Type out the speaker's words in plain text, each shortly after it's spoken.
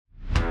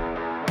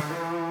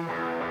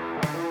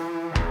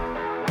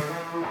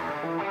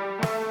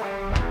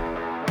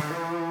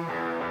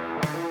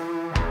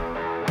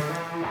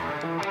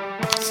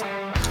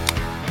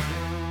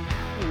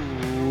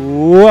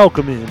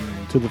Welcome in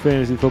to the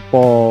Fantasy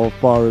Football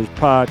Fathers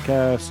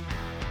Podcast.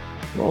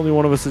 Only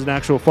one of us is an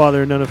actual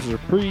father, none of us are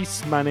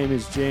priests. My name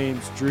is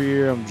James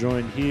Dreer. I'm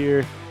joined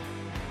here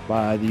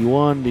by the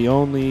one, the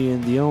only,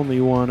 and the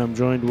only one I'm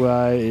joined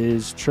by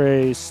is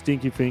Trey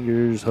Stinky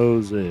Fingers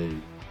Jose.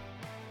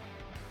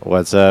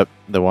 What's up?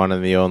 The one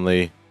and the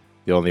only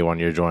one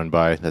you're joined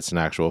by. That's an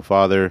actual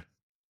father.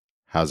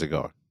 How's it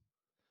going?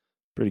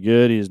 Pretty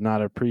good. He is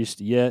not a priest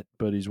yet,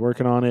 but he's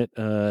working on it.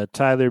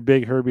 Tyler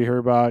Big Herbie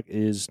Herbach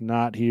is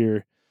not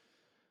here.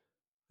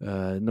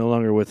 No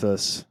longer with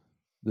us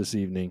this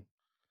evening.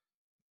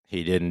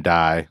 He didn't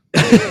die.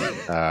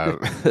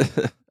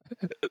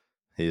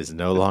 He is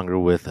no longer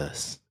with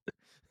us.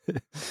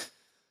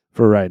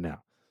 For right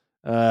now.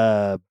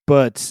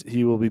 But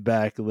he will be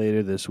back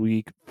later this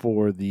week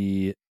for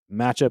the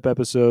matchup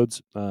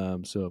episodes.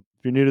 So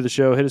if you're new to the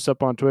show, hit us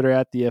up on Twitter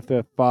at the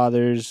FF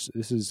Fathers.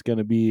 This is going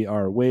to be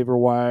our waiver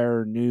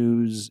wire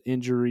news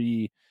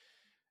injury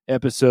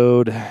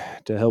episode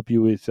to help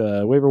you with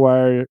waiver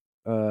wire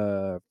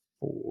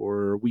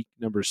for week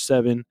number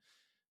 7.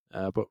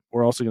 But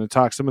we're also going to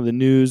talk some of the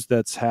news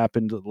that's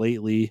happened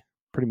lately,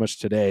 pretty much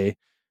today,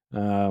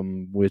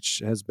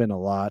 which has been a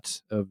lot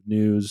of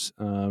news,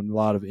 a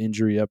lot of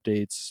injury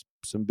updates,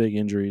 some big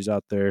injuries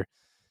out there.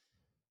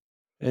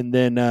 And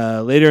then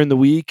later in the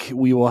week,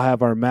 we will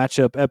have our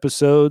matchup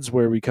episodes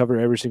where we cover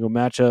every single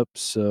matchup.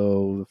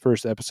 So the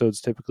first episode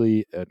is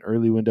typically an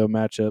early window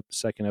matchup.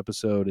 Second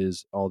episode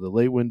is all the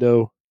late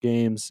window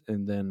games,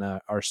 and then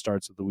our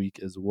starts of the week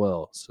as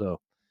well.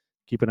 So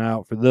keep an eye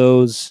out for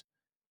those.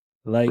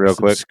 Like, Real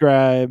quick,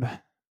 subscribe.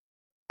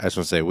 I just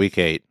want to say week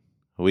 8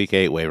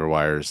 waiver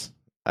wires.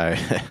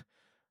 I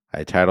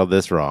titled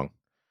this wrong.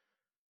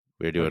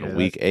 We're doing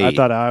week 8. I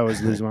thought I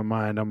was losing my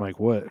mind. I'm like,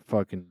 what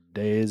fucking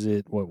day is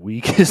it? What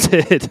week is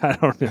it? I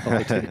don't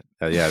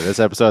know. Yeah, this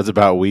episode's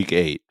about week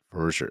 8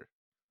 for sure.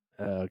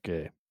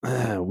 Okay.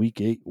 Week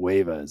 8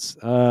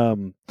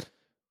 waivers.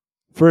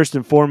 First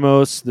and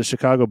foremost, the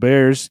Chicago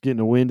Bears getting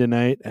a win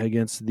tonight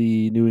against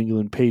the New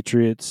England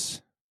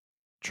Patriots,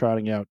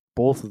 trotting out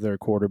both of their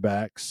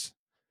quarterbacks.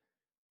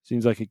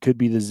 Seems like it could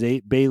be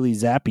the Bailey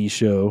Zappi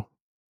show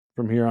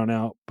from here on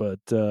out,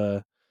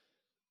 but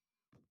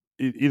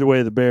either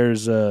way, the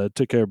Bears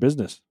took care of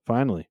business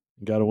finally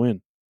and got a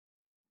win.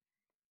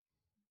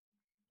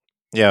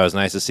 Yeah, it was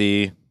nice to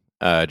see.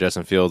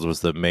 Justin Fields was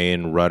the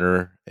main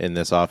runner in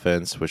this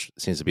offense, which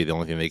seems to be the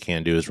only thing they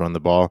can do is run the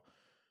ball.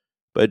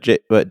 But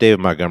David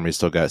Montgomery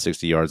still got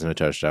 60 yards and a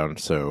touchdown,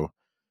 so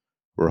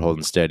we're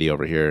holding steady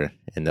over here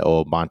in the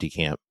old Monty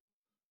camp.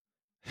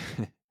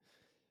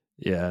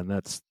 Yeah, and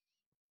that's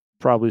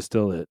probably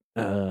still it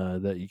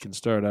that you can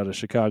start out of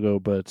Chicago,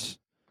 but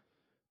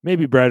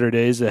maybe brighter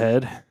days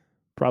ahead.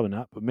 Probably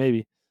not, but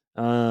maybe.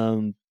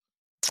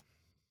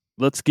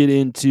 Let's get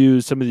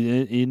into some of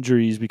the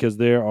injuries because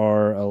there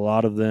are a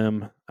lot of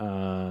them.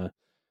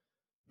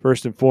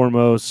 First and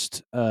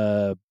foremost,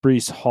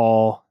 Breece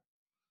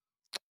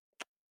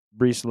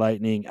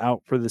Lightning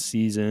out for the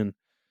season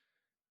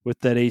with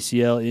that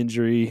ACL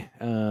injury.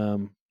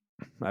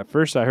 At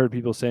first, I heard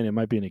people saying it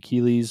might be an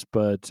Achilles,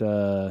 but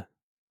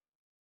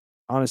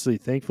honestly,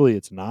 thankfully,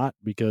 it's not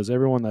because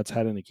everyone that's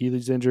had an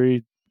Achilles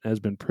injury has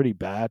been pretty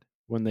bad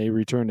when they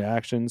return to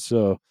action.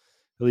 So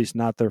at least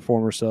not their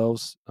former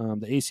selves.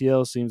 The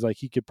ACL seems like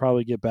he could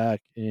probably get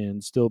back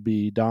and still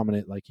be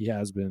dominant like he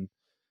has been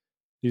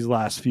these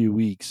last few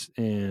weeks.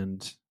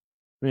 And,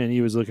 man,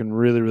 he was looking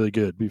really, really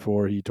good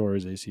before he tore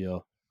his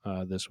ACL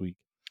this week.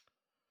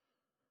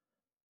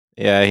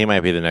 Yeah, he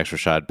might be the next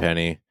Rashad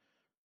Penny.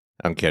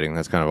 I'm kidding.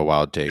 That's kind of a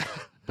wild take.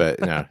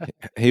 But no,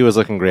 he was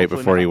looking great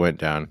before he went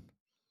down.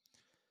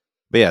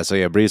 But yeah,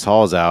 Breece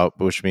Hall's out,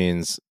 which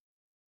means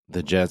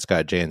the Jets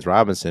got James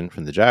Robinson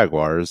from the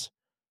Jaguars.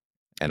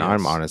 And yes.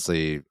 I'm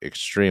honestly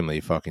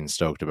extremely fucking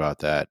stoked about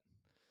that.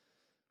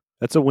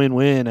 That's a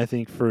win-win, I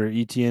think, for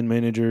ETN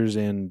managers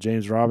and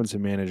James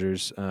Robinson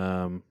managers.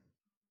 ETN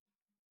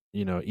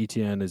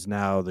is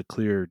now the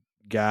clear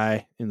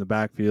guy in the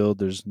backfield.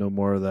 There's no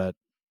more of that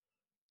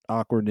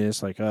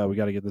awkwardness, like, we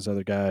got to get this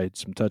other guy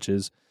some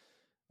touches.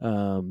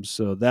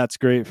 So that's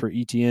great for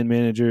ETN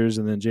managers.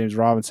 And then James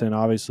Robinson,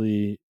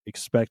 obviously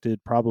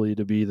expected probably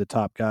to be the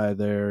top guy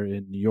there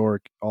in New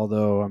York,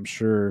 although I'm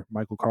sure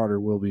Michael Carter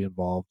will be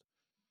involved.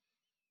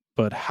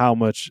 But how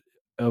much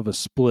of a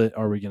split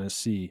are we going to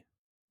see?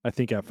 I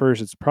think at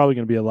first it's probably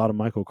going to be a lot of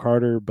Michael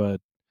Carter, but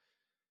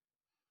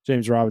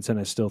James Robinson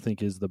I still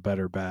think is the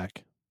better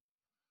back.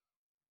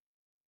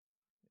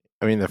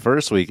 I mean, the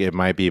first week it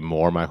might be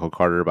more Michael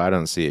Carter, but I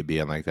don't see it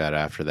being like that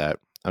after that.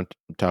 I'm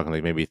talking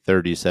like maybe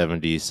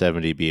 30-70,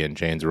 70 being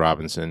James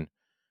Robinson.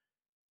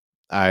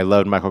 I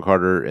loved Michael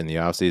Carter in the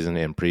offseason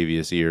and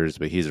previous years,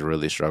 but he's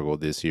really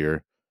struggled this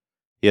year.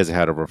 He hasn't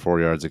had over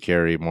 4 yards a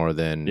carry more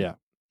than... Yeah.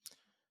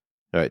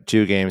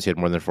 2 games, he had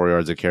more than 4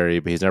 yards a carry,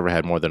 but he's never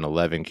had more than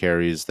 11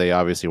 carries. They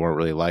obviously weren't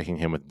really liking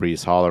him with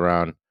Breece Hall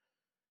around.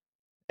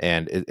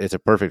 And it's a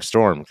perfect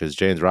storm because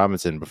James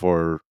Robinson,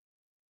 before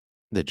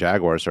the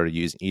Jaguars started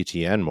using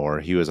ETN more,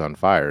 he was on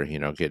fire,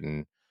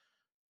 getting,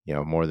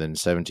 more than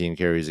 17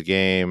 carries a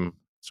game,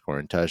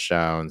 scoring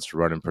touchdowns,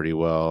 running pretty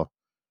well,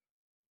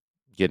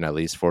 getting at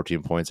least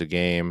 14 points a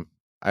game.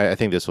 I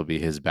think this will be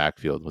his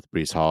backfield with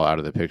Brees Hall out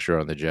of the picture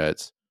on the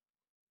Jets.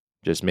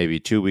 Just maybe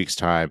 2 weeks'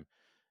 time.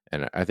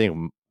 And I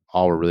think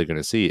all we're really going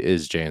to see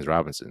is James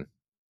Robinson.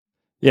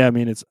 Yeah, I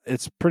mean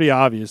it's pretty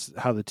obvious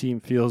how the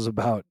team feels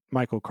about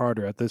Michael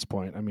Carter at this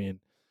point. I mean,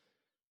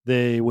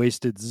 they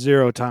wasted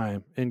zero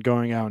time in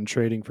going out and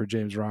trading for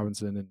James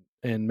Robinson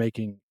and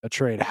making a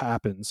trade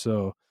happen.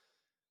 So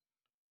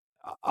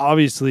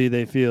obviously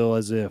they feel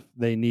as if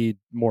they need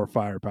more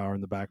firepower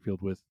in the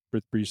backfield with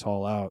Brees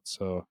Hall out.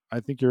 So I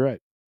think you're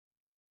right.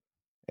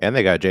 And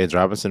they got James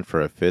Robinson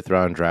for a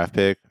 5th-round draft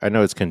pick. I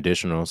know it's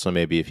conditional, so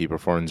maybe if he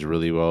performs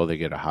really well, they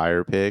get a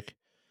higher pick.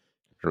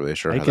 Not really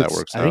sure how that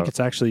works I think out. it's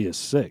actually a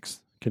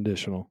 6th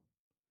conditional.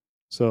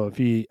 So if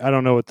he, I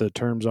don't know what the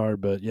terms are,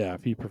 but yeah,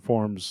 if he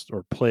performs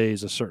or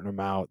plays a certain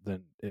amount,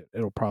 then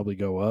it'll probably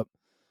go up.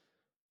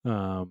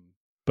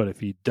 But if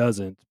he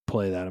doesn't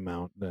play that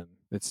amount, then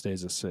it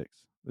stays a 6th.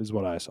 Is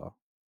what I saw.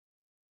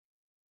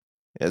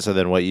 Yeah, so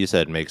then what you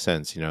said makes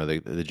sense.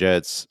 The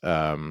Jets.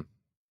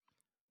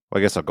 Well, I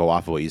guess I'll go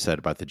off of what you said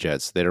about the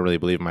Jets. They don't really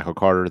believe Michael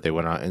Carter. They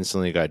went out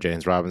instantly, got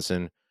James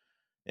Robinson,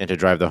 and to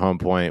drive the home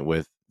point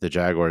with the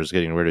Jaguars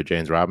getting rid of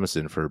James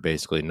Robinson for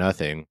basically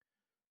nothing.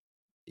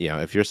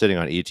 If you're sitting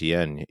on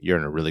ETN, you're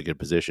in a really good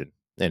position.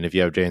 And if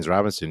you have James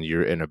Robinson,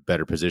 you're in a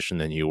better position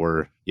than you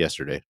were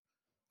yesterday.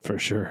 For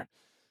sure.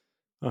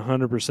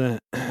 100%.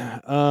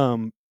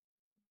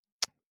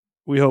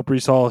 We hope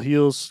Brees Hall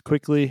heals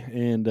quickly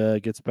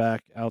and gets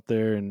back out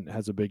there and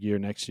has a big year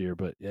next year.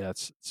 But yeah,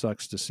 it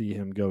sucks to see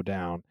him go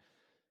down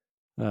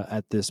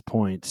at this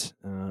point.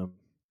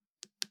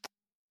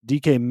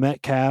 DK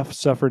Metcalf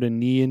suffered a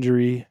knee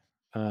injury,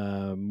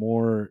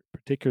 more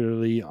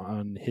particularly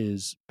on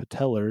his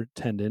patellar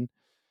tendon.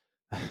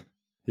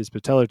 His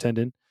patellar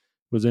tendon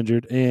was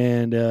injured,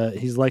 and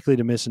he's likely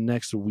to miss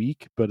next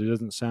week, but it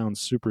doesn't sound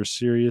super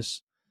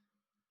serious.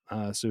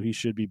 So he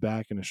should be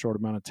back in a short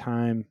amount of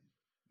time,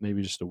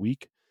 maybe just a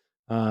week.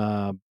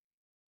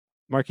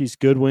 Marquise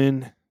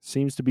Goodwin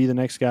seems to be the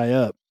next guy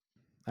up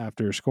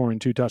after scoring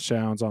 2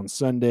 touchdowns on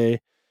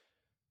Sunday,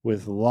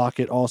 with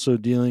Lockett also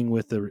dealing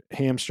with the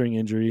hamstring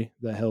injury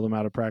that held him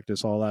out of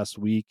practice all last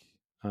week.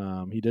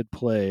 He did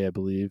play, I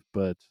believe,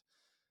 but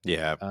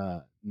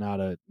Yeah. not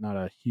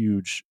a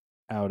huge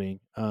outing.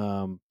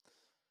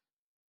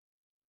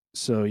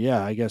 So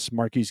yeah, I guess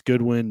Marquise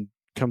Goodwin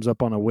comes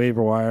up on a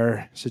waiver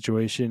wire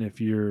situation if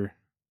you're,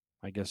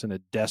 I guess, in a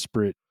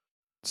desperate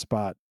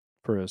spot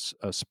for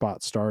a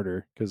spot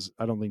starter, because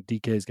I don't think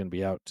DK is going to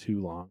be out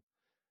too long.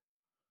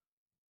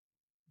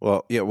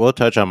 Well, yeah, we'll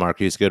touch on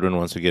Marquise Goodwin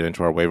once we get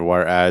into our waiver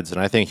wire ads,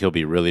 and I think he'll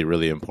be really,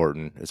 really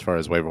important as far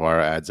as waiver wire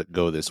ads that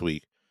go this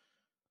week.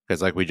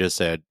 Because, like we just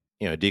said,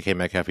 DK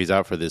Metcalf, he's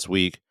out for this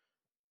week,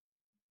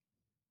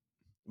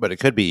 but it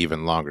could be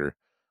even longer.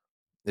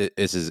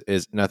 This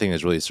is nothing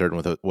is really certain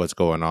with what's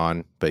going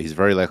on, but he's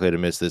very likely to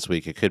miss this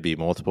week. It could be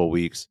multiple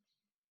weeks.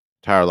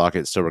 Tyler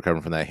Lockett's still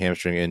recovering from that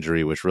hamstring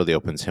injury, which really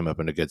opens him up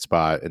in a good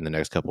spot in the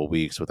next couple of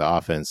weeks with the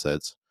offense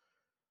that's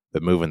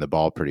been moving the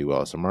ball pretty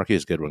well. So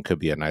Marquise Goodwin could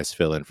be a nice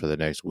fill-in for the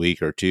next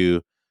week or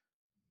two,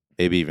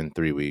 maybe even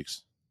 3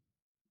 weeks.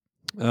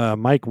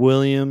 Mike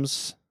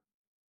Williams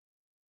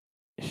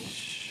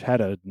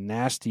had a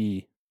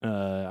nasty.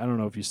 I don't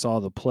know if you saw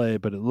the play,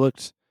 but it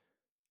looked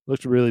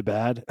really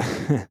bad,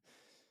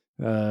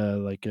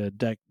 like a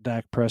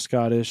Dak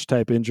Prescott-ish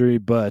type injury.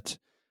 But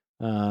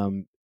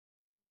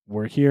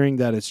we're hearing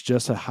that it's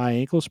just a high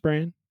ankle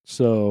sprain,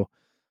 so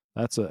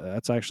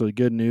that's actually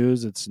good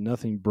news. It's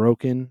nothing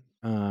broken.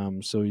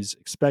 So he's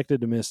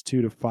expected to miss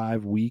 2 to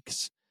 5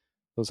 weeks.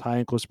 Those high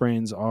ankle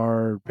sprains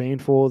are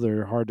painful.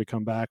 They're hard to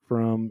come back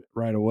from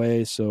right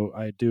away. So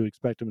I do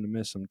expect him to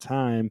miss some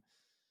time.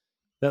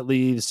 That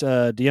leaves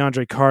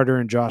DeAndre Carter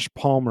and Josh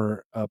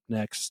Palmer up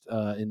next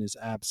in his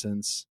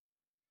absence,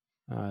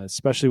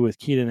 especially with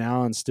Keenan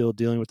Allen still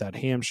dealing with that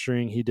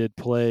hamstring. He did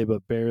play,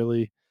 but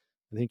barely.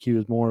 I think he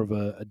was more of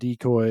a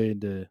decoy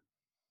and to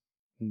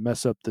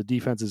mess up the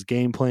defense's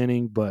game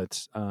planning.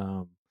 But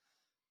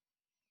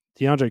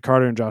DeAndre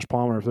Carter and Josh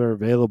Palmer, if they're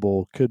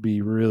available, could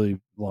be really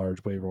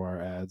large waiver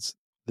wire ads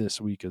this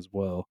week as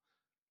well.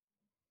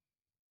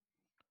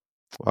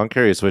 Well, I'm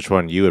curious which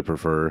one you would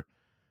prefer.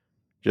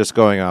 Just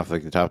going off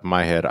like the top of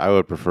my head, I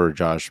would prefer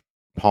Josh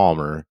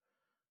Palmer.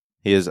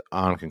 He is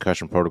on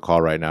concussion protocol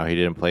right now. He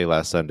didn't play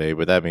last Sunday,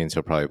 but that means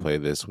he'll probably play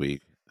this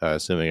week,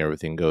 assuming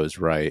everything goes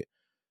right.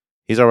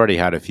 He's already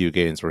had a few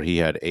games where he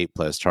had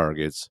 8+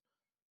 targets,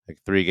 like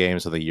 3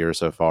 games of the year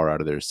so far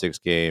out of their 6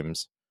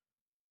 games.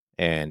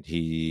 And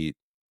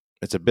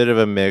it's a bit of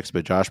a mix,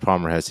 but Josh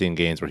Palmer has seen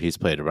games where he's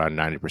played around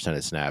 90%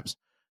 of snaps.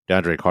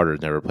 DeAndre Carter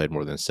has never played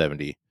more than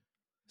 70.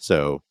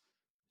 So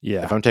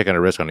Yeah, if I'm taking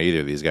a risk on either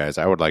of these guys,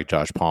 I would like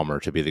Josh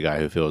Palmer to be the guy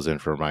who fills in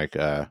for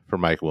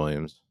Mike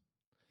Williams.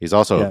 He's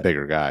also a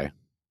bigger guy.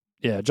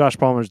 Yeah, Josh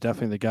Palmer is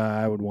definitely the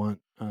guy I would want.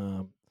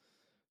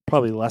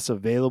 Probably less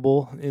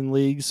available in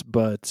leagues,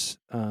 but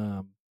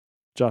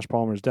Josh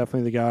Palmer is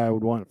definitely the guy I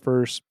would want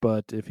first,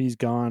 but if he's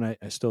gone,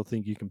 I still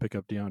think you can pick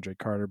up DeAndre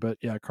Carter. But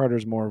yeah,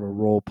 Carter's more of a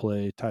role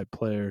play type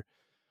player.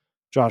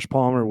 Josh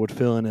Palmer would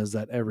fill in as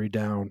that every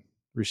down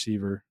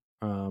receiver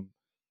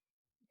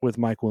with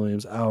Mike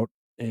Williams out,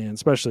 and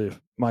especially if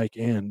Mike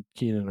and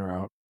Keenan are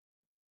out.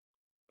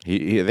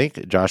 I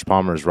think Josh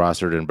Palmer is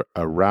rostered in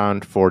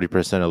around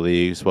 40% of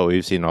leagues. What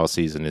we've seen all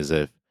season is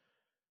if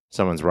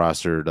someone's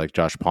rostered like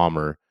Josh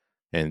Palmer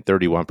in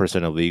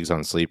 31% of leagues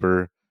on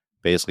Sleeper,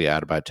 basically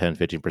add about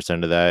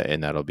 10-15% of that,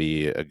 and that'll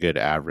be a good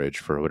average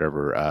for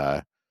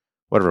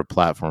whatever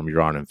platform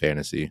you're on in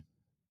fantasy.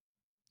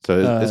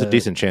 So there's a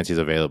decent chance he's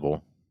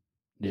available.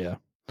 Yeah.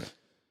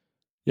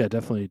 Yeah,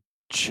 definitely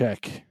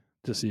check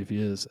to see if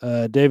he is.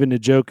 David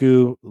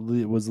Njoku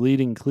was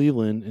leading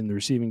Cleveland in the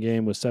receiving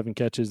game with 7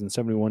 catches and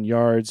 71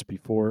 yards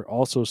before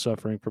also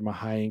suffering from a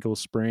high ankle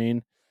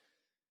sprain.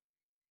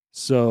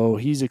 So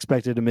he's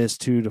expected to miss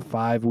 2 to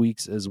 5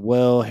 weeks as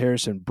well.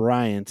 Harrison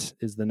Bryant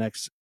is the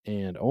next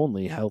and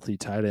only healthy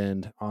tight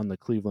end on the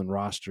Cleveland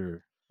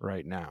roster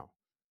right now.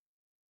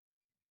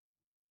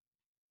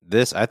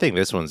 I think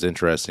this one's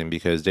interesting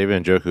because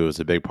David Njoku is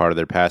a big part of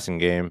their passing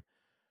game.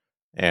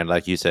 And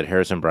like you said,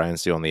 Harrison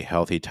Bryant's the only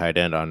healthy tight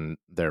end on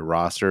their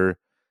roster.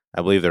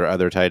 I believe their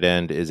other tight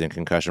end is in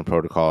concussion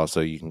protocol, so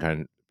you can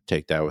kind of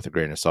take that with a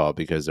grain of salt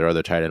because their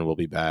other tight end will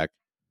be back.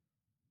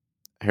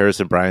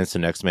 Harrison Bryant's the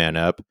next man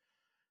up,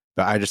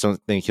 but I just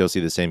don't think he'll see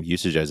the same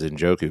usage as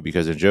Njoku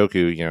because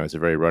Njoku, it's a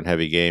very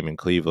run-heavy game in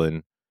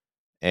Cleveland,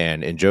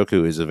 and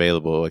Njoku is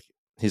available. Like,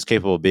 he's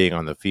capable of being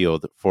on the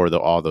field for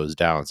all those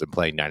downs and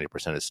playing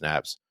 90% of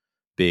snaps,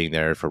 being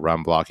there for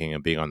run blocking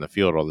and being on the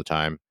field all the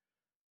time.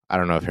 I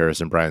don't know if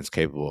Harrison Bryant's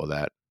capable of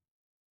that.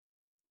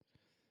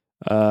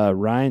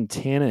 Ryan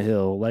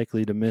Tannehill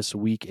likely to miss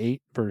week 8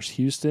 versus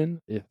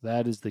Houston. If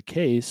that is the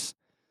case,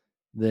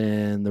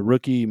 then the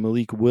rookie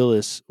Malik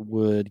Willis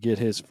would get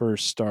his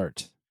first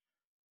start.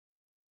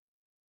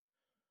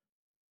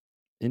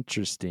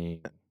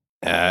 Interesting.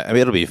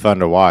 It'll be fun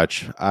to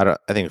watch. I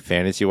think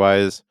fantasy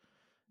wise,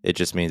 it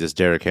just means it's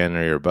Derrick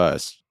Henry or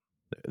bust.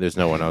 There's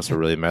no one else we're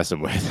really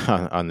messing with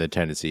on the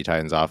Tennessee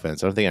Titans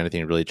offense. I don't think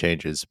anything really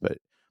changes, but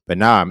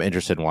now I'm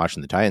interested in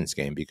watching the Titans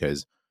game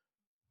because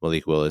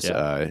Malik Willis,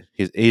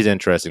 he's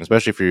interesting,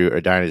 especially if you're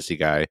a dynasty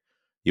guy.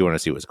 You want to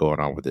see what's going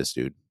on with this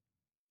dude.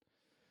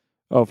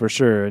 Oh, for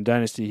sure. In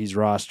Dynasty, he's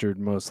rostered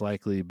most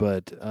likely,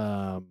 but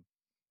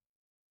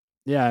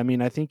yeah, I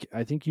mean, I think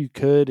you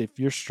could, if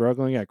you're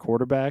struggling at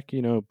quarterback,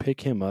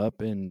 pick him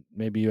up, and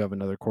maybe you have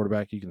another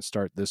quarterback you can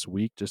start this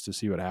week just to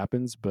see what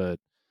happens. But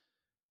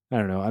I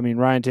don't know. I mean,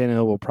 Ryan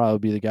Tannehill will probably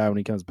be the guy when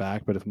he comes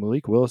back, but if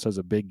Malik Willis has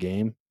a big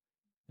game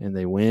and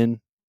they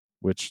win,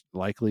 which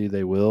likely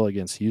they will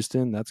against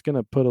Houston, that's going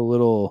to put a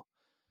little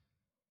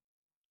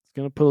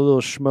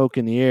smoke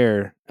in the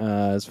air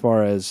as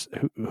far as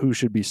who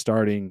should be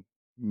starting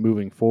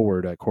moving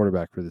forward at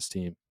quarterback for this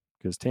team,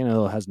 because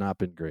Tannehill has not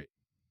been great.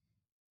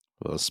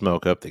 We'll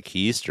smoke up the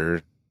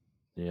keister.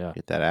 Yeah.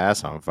 Get that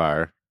ass on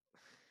fire.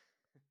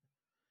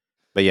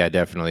 But yeah,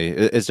 definitely.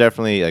 It's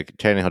definitely like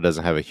Tannehill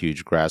doesn't have a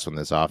huge grasp on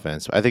this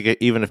offense. I think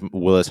even if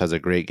Willis has a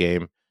great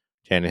game,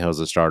 Tannehill's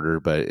a starter,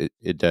 but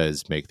it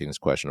does make things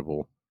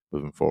questionable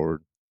moving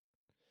forward.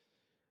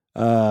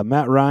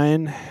 Matt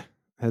Ryan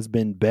has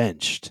been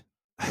benched.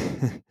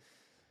 Had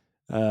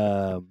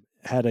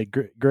a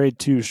grade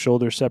 2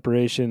 shoulder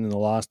separation in the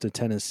loss to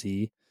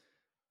Tennessee.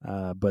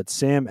 But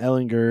Sam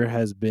Ehlinger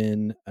has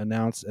been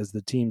announced as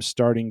the team's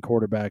starting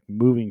quarterback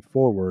moving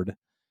forward,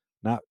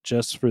 not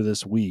just for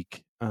this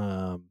week.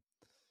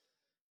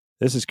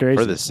 This is crazy.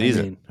 For this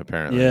season,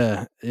 apparently.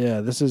 Yeah,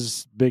 this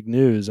is big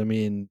news. I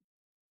mean,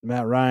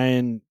 Matt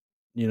Ryan,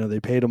 they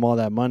paid him all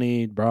that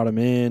money, brought him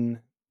in.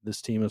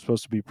 This team was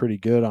supposed to be pretty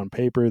good on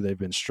paper. They've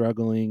been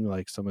struggling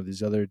like some of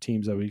these other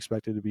teams that we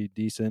expected to be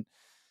decent.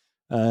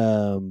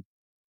 I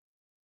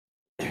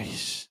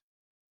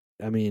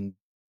mean,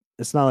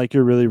 it's not like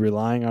you're really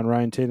relying on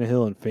Ryan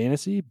Tannehill in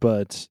fantasy,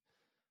 but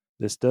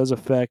this does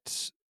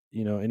affect,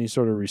 any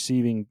sort of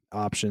receiving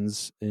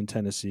options in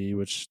Tennessee,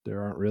 which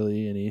there aren't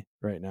really any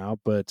right now.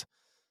 But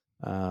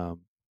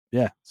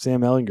yeah,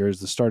 Sam Ehlinger is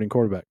the starting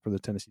quarterback for the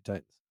Tennessee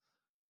Titans.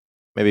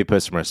 Maybe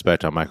put some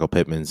respect on Michael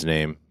Pittman's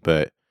name,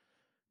 but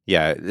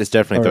yeah, this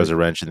definitely throws a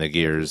wrench in the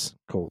gears.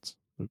 Colts.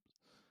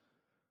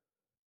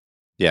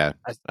 Yeah.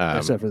 I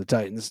said for the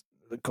Titans,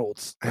 the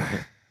Colts.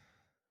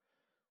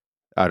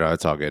 Oh, no,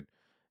 it's all good.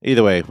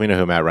 Either way, we know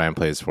who Matt Ryan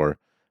plays for.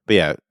 But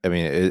yeah, I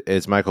mean,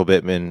 it's Michael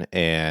Pittman,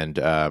 and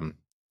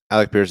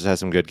Alec Pierce has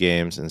some good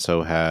games, and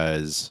so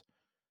has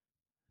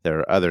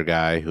their other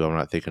guy, who I'm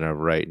not thinking of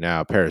right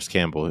now, Paris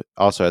Campbell,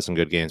 also has some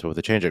good games. But with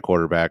a change at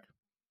quarterback,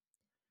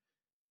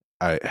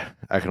 I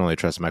can only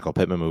trust Michael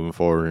Pittman moving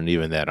forward, and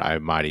even then, I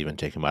might even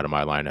take him out of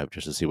my lineup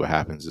just to see what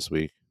happens this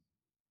week.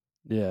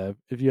 Yeah,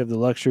 if you have the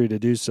luxury to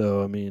do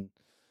so, I mean,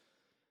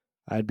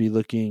 I'd be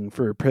looking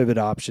for pivot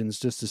options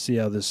just to see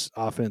how this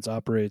offense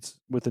operates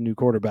with a new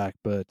quarterback.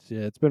 But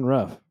yeah, it's been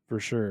rough for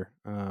sure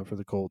for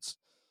the Colts.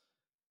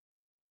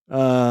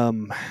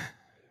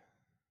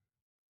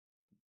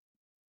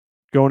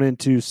 going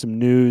into some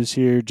news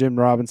here. Jim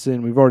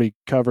Robinson, we've already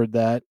covered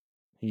that.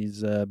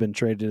 He's been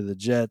traded to the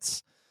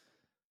Jets.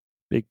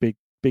 Big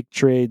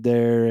trade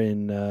there,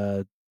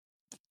 and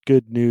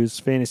good news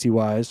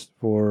fantasy-wise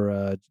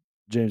for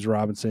James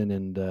Robinson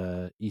and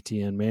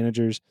ETN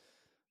managers.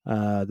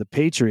 The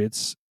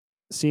Patriots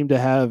seem to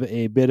have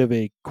a bit of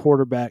a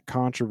quarterback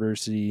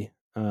controversy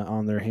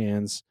on their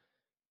hands,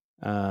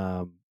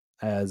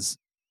 as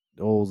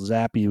old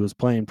Zappy was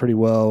playing pretty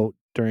well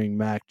during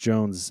Mac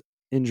Jones'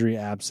 injury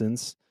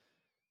absence.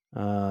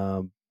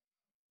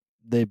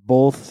 They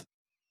both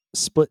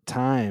split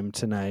time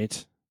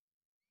tonight,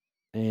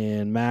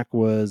 and Mac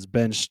was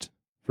benched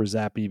for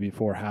Zappy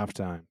before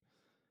halftime.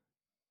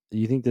 Do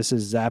you think this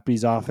is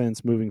Zappy's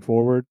offense moving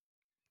forward,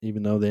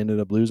 even though they ended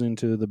up losing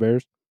to the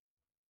Bears?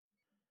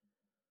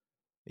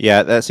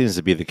 Yeah, that seems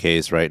to be the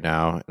case right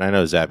now. And I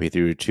know Zappy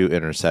threw 2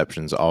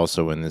 interceptions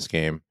also in this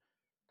game.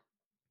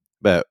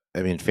 But,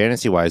 I mean,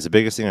 fantasy-wise, the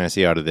biggest thing I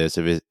see out of this,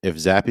 if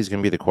Zappy's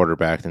going to be the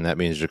quarterback, then that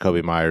means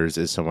Jacoby Myers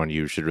is someone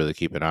you should really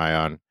keep an eye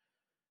on.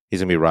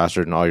 He's going to be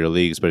rostered in all your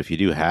leagues, but if you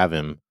do have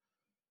him,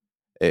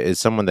 it's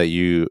someone that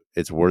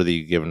it's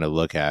worthy giving a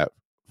look at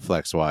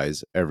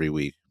flex-wise every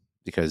week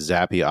because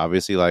Zappy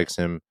obviously likes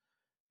him.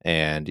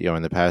 And,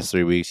 in the past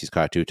 3 weeks, he's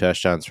caught 2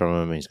 touchdowns from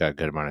him. And he's got a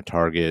good amount of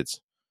targets.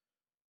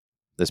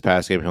 This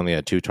past game, he only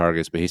had 2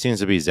 targets, but he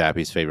seems to be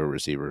Zappy's favorite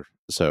receiver.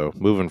 So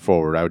moving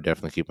forward, I would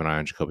definitely keep an eye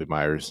on Jacoby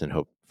Myers and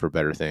hope for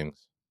better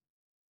things.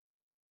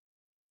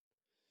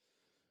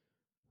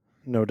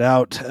 No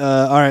doubt.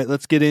 All right,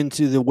 let's get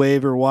into the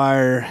waiver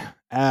wire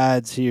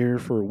ads here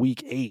for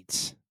week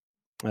 8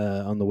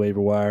 on the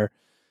waiver wire.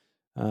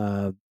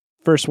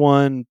 First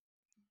one,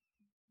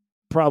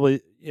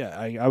 probably,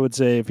 I would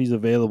say if he's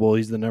available,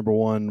 he's the number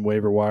one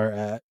waiver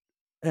wire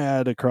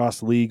ad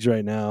across leagues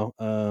right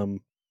now.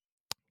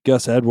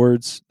 Gus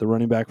Edwards, the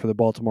running back for the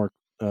Baltimore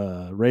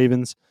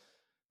Ravens.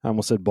 I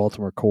almost said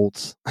Baltimore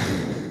Colts.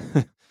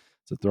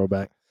 It's a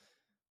throwback.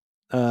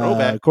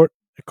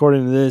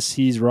 According to this,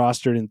 he's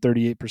rostered in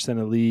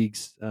 38% of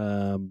leagues.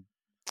 That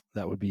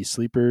would be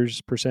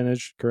sleepers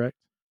percentage, correct?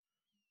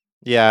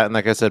 Yeah, and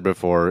like I said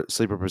before,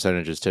 sleeper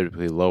percentage is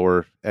typically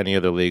lower. Any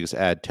other leagues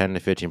add 10 to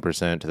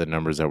 15% to the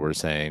numbers that we're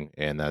saying,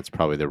 and that's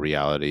probably the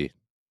reality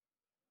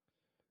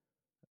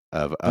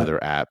of other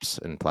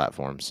apps and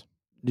platforms.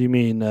 Do you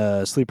mean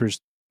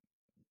sleepers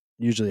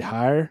usually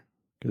higher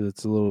because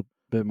it's a little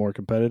bit more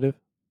competitive?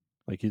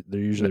 Like they're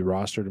usually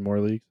rostered in more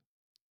leagues?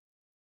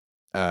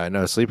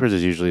 No, sleepers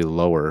is usually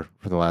lower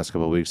for the last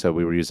couple of weeks that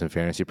we were using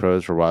Fantasy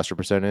Pros for roster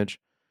percentage.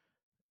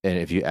 And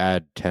if you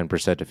add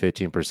 10% to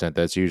 15%,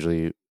 that's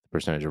usually the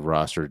percentage of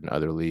rostered in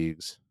other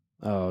leagues.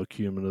 Oh,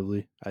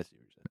 cumulatively. I see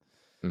what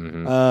you're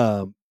saying.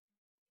 Mm-hmm.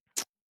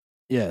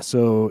 Yeah,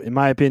 so in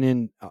my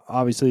opinion,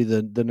 obviously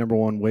the number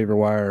one waiver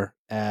wire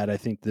ad, I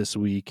think this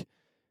week.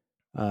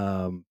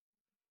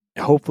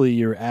 Hopefully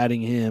you're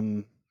adding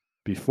him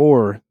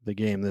before the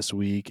game this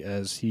week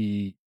as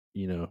he,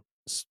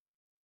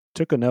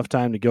 took enough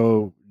time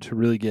to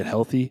really get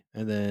healthy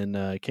and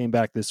then came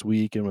back this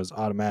week and was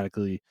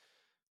automatically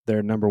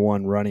their number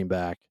one running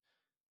back.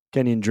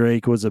 Kenyon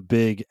Drake was a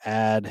big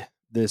ad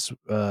this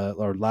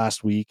or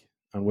last week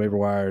on waiver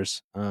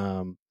wires.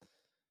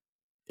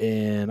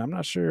 And I'm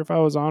not sure if I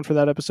was on for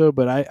that episode,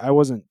 but I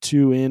wasn't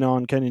too in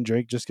on Kenyon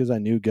Drake just because I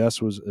knew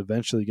Gus was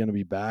eventually going to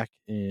be back.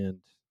 And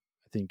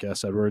I think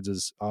Gus Edwards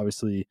is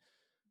obviously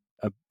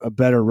a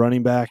better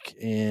running back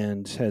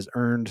and has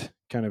earned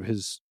kind of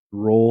his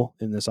role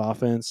in this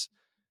offense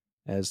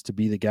as to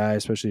be the guy,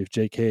 especially if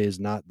JK is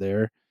not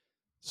there.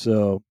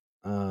 So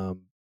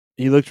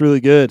he looked really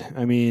good.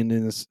 I mean,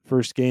 in his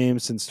first game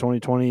since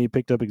 2020, he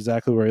picked up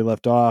exactly where he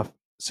left off,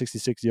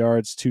 66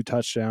 yards, 2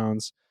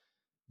 touchdowns.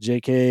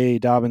 J.K.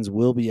 Dobbins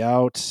will be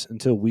out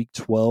until week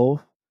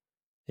 12,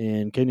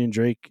 and Kenyon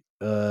Drake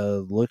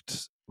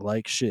looked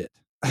like shit,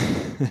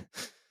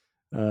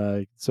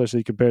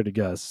 especially compared to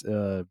Gus.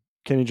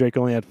 Kenyon Drake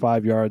only had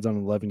 5 yards on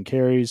 11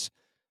 carries.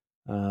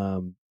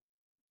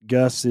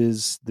 Gus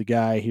is the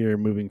guy here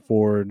moving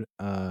forward,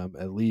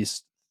 at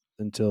least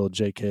until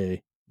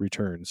J.K.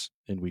 returns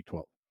in week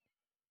 12.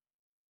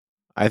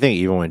 I think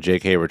even when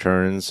JK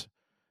returns,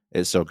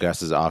 it's still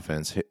Gus's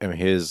offense. I mean,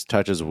 his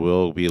touches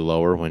will be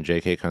lower when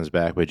JK comes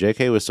back, but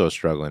JK was still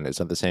struggling. It's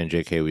not the same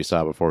JK we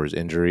saw before his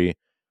injury.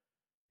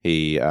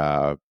 He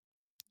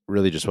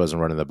really just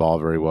wasn't running the ball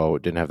very well.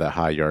 Didn't have that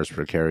high yards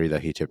per carry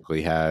that he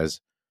typically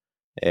has.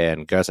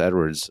 And Gus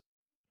Edwards,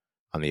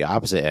 on the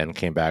opposite end,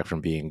 came back from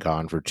being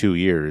gone for 2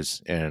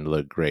 years and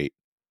looked great.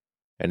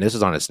 And this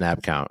is on a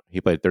snap count. He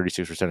played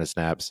 36% of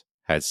snaps,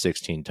 had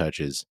 16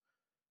 touches,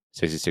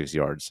 66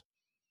 yards.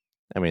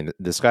 I mean,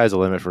 the sky's the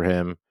limit for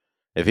him.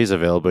 If he's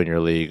available in your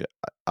league,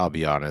 I'll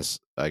be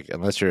honest, like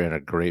unless you're in a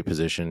great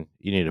position,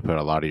 you need to put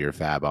a lot of your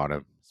fab on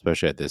him,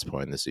 especially at this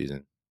point in the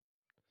season.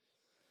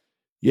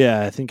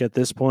 Yeah, I think at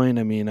this point,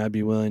 I mean, I'd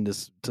be willing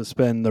to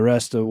spend the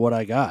rest of what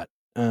I got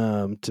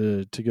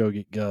to go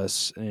get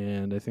Gus,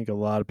 and I think a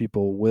lot of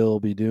people will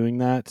be doing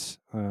that.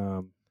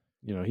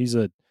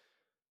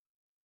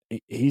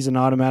 He's an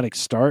automatic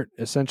start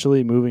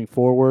essentially moving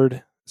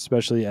forward.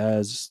 especially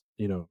as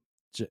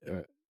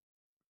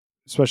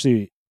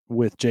especially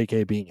with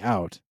JK being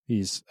out.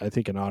 He's, I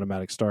think, an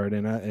automatic start,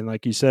 and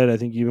like you said, I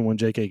think even when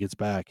JK gets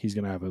back, he's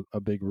going to have a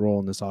big role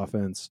in this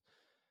offense.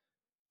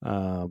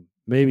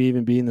 Maybe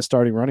even being the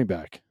starting running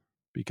back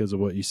because of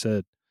what you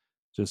said.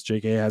 Just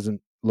JK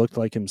hasn't looked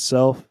like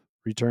himself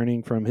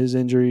returning from his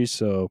injury,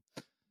 so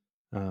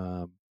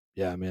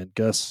yeah, man,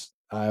 Gus,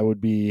 I would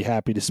be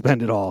happy to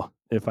spend it all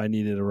if I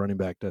needed a running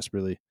back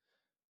desperately,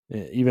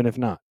 even if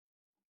not.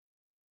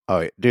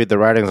 Oh, dude, the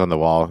writing's on the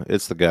wall.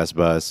 It's the Gus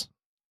bus,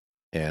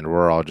 and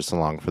we're all just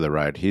along for the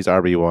ride. He's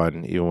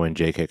RB1 even when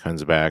JK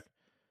comes back.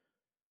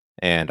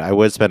 And I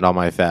would spend all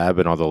my fab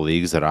in all the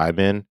leagues that I'm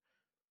in.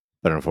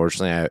 But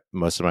unfortunately,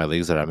 most of my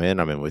leagues that I'm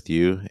in with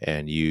you,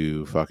 and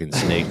you fucking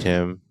snaked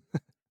him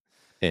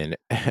in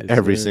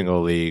every Sir.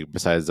 single league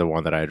besides the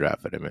one that I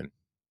drafted him in.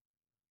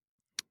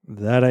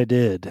 That I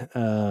did,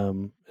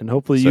 and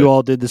hopefully So, you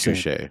all did the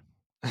touche. same.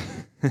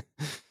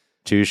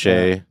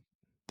 Touche.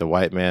 The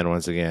white man,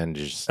 once again,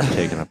 just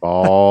taking up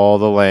all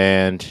the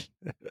land.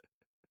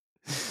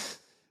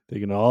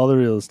 Taking all the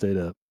real estate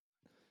up.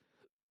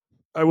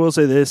 I will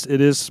say this: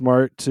 it is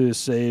smart to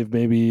save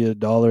maybe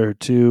 $1 or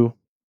 $2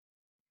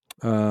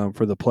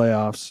 for the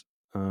playoffs.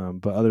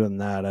 But other than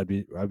that, I'd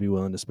be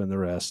willing to spend the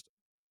rest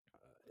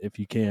if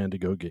you can to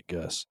go get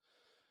Gus.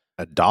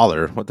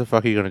 $1? What the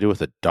fuck are you gonna do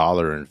with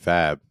 $1 in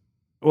fab?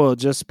 Well,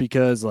 just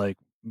because like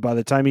by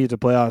the time you get to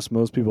playoffs,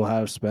 most people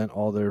have spent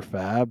all their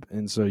fab,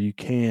 and so you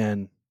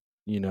can,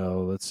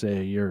 let's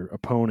say your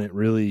opponent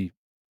really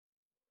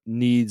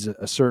needs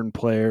a certain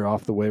player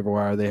off the waiver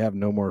wire. They have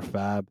no more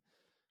fab.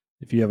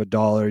 If you have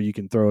 $1, you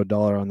can throw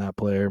 $1 on that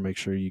player. Make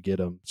sure you get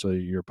them so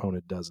your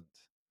opponent doesn't.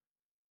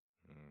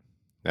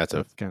 That's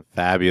a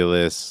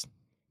fabulous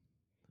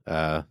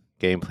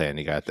game plan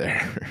you got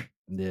there.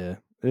 Yeah,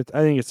 I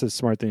think it's a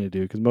smart thing to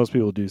do because most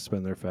people do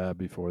spend their fab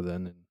before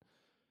then,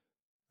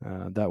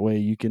 and that way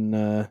you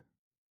can,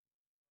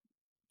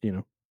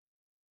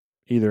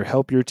 either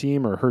help your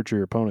team or hurt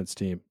your opponent's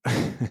team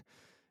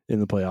in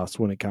the playoffs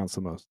when it counts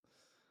the most.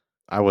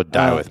 I would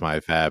die with my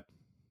fab.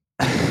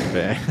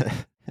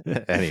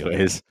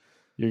 Anyways,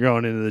 you're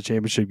going into the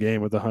championship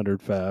game with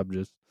 100 fab.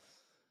 Just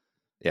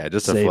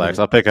a flex.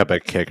 I'll pick up a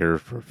kicker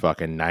for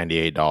fucking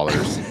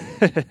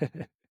 $98.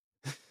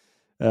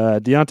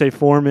 Deontay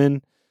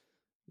Foreman,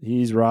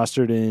 he's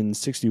rostered in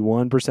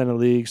 61% of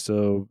leagues,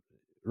 so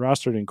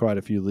rostered in quite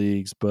a few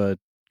leagues. But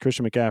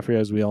Christian McCaffrey,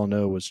 as we all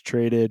know, was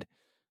traded.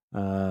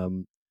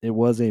 It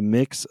was a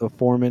mix of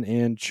Foreman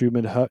and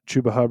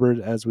Chuba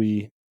Hubbard, as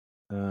we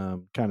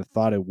kind of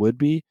thought it would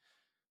be.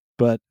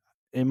 But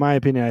in my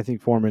opinion, I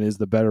think Foreman is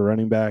the better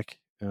running back.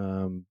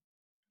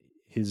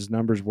 His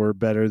numbers were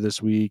better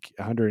this week,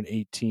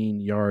 118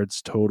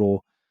 yards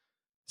total.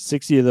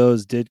 60 of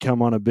those did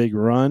come on a big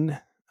run,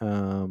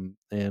 and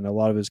a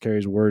lot of his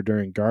carries were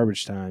during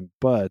garbage time.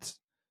 But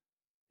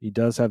he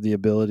does have the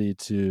ability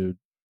to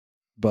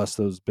bust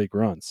those big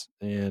runs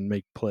and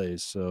make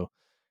plays. So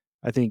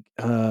I think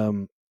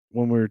when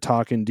we were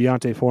talking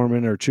Deontay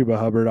Foreman or Chuba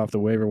Hubbard off the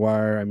waiver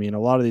wire, I mean, a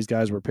lot of these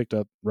guys were picked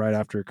up right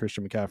after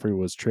Christian McCaffrey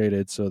was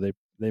traded, so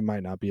they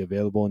might not be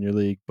available in your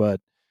league,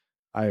 but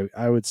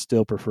I would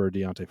still prefer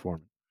Deontay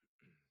Foreman.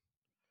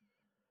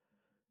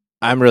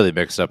 I'm really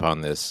mixed up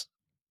on this.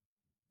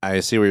 I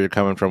see where you're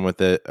coming from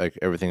with it, like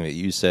everything that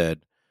you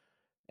said.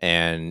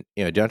 And,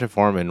 Deontay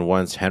Foreman,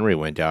 once Henry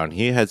went down,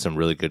 he had some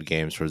really good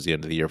games towards the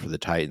end of the year for the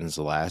Titans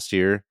last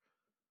year.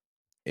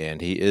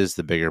 And he is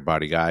the bigger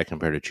body guy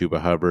compared to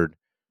Chuba Hubbard.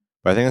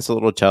 But I think it's a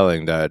little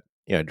telling that,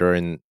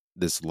 during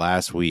this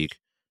last week,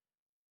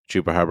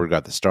 Chuba Hubbard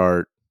got the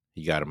start.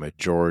 He got a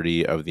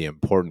majority of the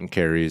important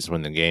carries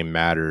when the game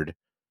mattered.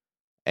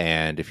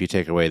 And if you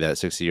take away that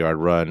 60-yard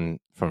run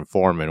from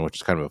Foreman, which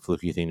is kind of a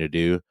fluky thing to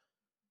do,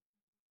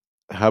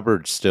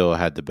 Hubbard still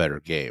had the better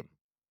game.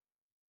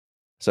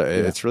 So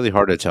it's really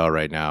hard to tell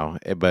right now.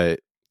 But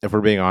if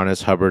we're being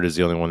honest, Hubbard is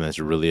the only one that's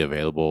really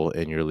available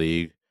in your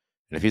league.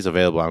 And if he's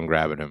available, I'm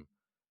grabbing him.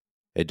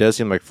 It does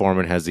seem like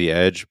Foreman has the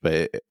edge,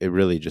 but it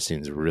really just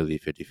seems really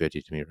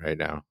 50-50 to me right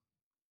now.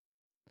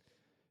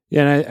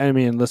 Yeah, and I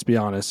mean, let's be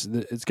honest.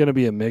 It's going to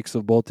be a mix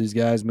of both these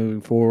guys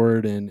moving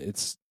forward, and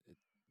it's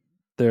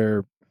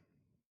their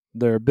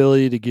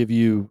ability to give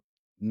you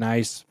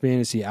nice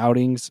fantasy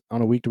outings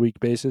on a week-to-week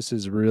basis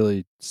is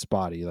really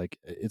spotty. Like,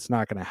 it's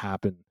not going to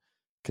happen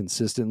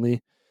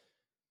consistently.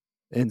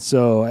 And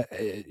so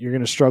you're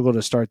going to struggle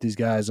to start these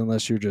guys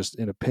unless you're just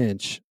in a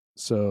pinch.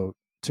 So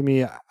to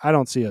me, I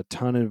don't see a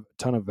ton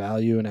of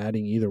value in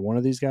adding either one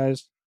of these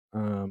guys,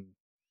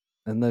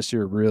 unless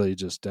you're really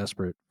just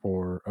desperate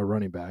for a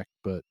running back.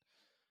 But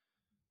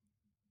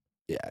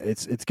yeah,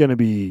 it's going to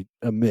be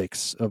a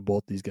mix of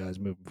both these guys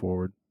moving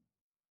forward.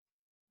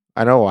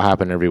 I know it will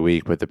happen every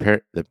week, but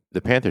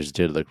the Panthers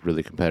did look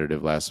really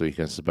competitive last week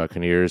against the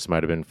Buccaneers.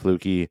 Might have been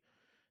fluky.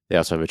 They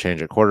also have a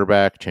change of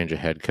quarterback, change of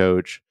head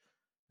coach.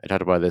 I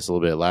talked about this a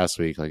little bit last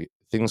week. Like,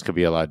 things could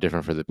be a lot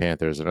different for the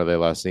Panthers. I know they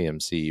lost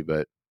CMC,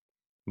 but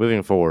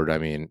moving forward, I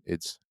mean,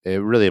 it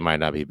really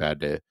might not be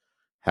bad to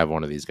have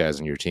one of these guys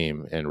on your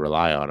team and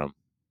rely on them.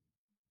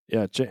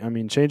 Yeah, I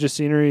mean, change of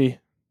scenery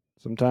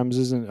sometimes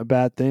isn't a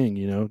bad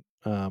thing.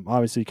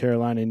 Obviously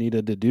Carolina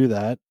needed to do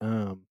that,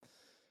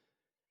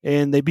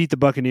 and they beat the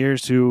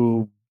Buccaneers,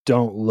 who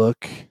don't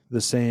look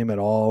the same at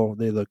all.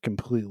 They look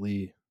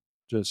completely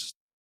just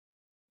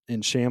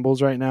in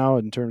shambles right now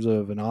in terms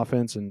of an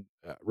offense and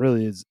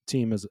really his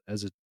team as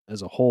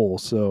a whole.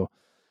 So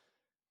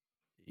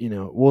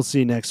we'll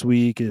see next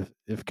week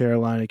if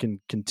Carolina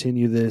can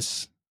continue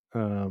this.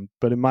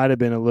 But it might have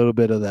been a little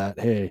bit of that.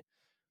 Hey,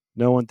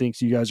 no one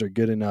thinks you guys are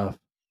good enough.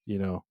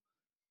 Go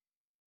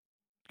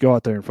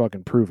out there and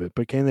fucking prove it.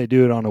 But can they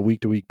do it on a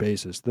week to week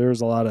basis?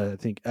 There's a lot of, I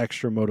think,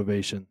 extra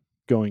motivation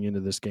going into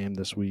this game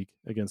this week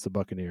against the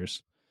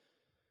Buccaneers.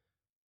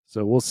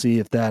 So we'll see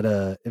if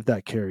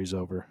that carries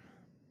over.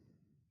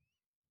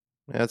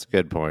 Yeah, that's a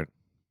good point.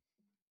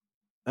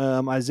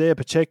 Isaiah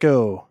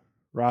Pacheco,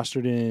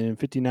 rostered in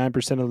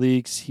 59% of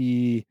leagues.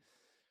 He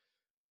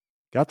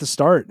got the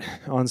start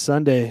on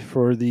Sunday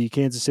for the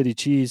Kansas City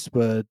Chiefs,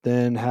 but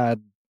then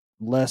had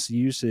less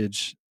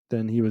usage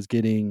than he was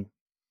getting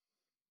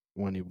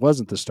when he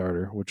wasn't the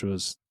starter, which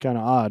was kind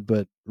of odd,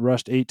 but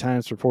rushed 8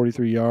 times for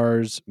 43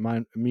 yards.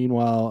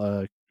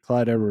 Meanwhile,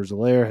 Clyde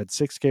Edwards-Helaire had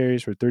 6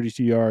 carries for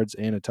 32 yards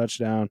and a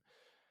touchdown.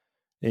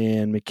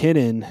 And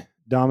McKinnon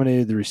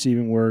dominated the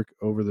receiving work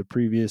over the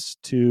previous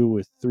 2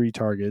 with 3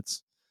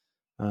 targets.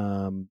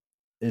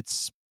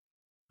 It's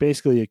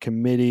basically a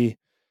committee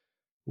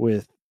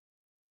with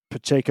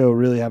Pacheco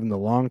really having the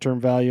long-term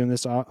value in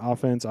this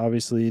offense.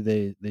 Obviously,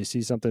 they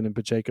see something in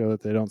Pacheco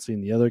that they don't see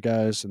in the other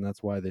guys, and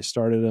that's why they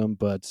started him.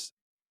 But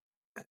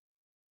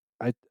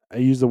I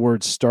use the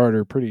word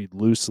starter pretty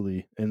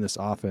loosely in this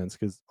offense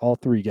because all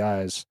 3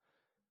 guys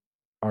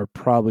are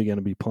probably going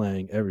to be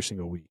playing every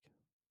single week.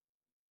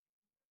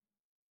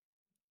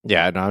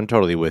 Yeah, no, I'm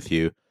totally with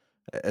you.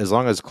 As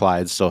long as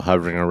Clyde's still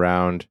hovering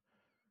around,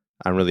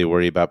 I'm really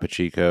worried about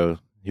Pacheco.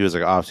 He was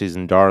like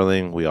offseason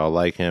darling. We all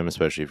like him,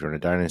 especially if you're in a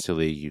dynasty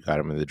league. You got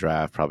him in the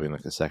draft, probably in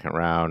like the second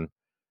round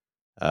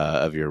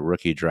of your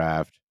rookie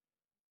draft.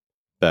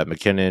 But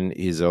McKinnon,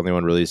 he's the only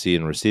one really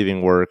seeing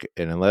receiving work.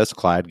 And unless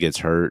Clyde gets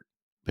hurt,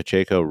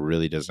 Pacheco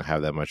really doesn't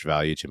have that much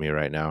value to me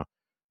right now.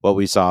 What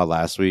we saw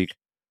last week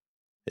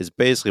is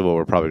basically what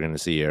we're probably going to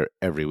see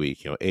every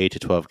week. 8 to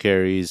 12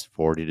 carries,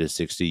 40 to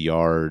 60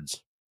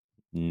 yards,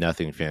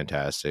 nothing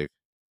fantastic,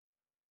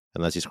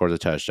 unless he scores a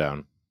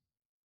touchdown.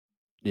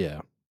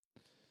 Yeah.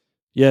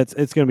 Yeah,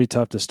 it's going to be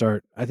tough to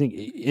start. I think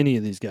any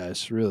of these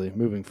guys really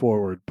moving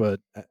forward, but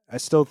I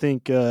still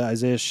think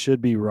Isaiah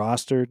should be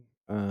rostered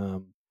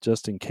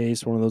just in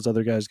case one of those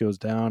other guys goes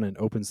down and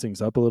opens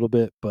things up a little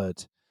bit.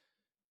 But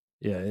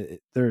yeah,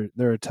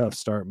 they're a tough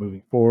start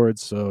moving forward.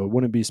 So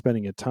wouldn't be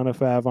spending a ton of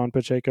fav on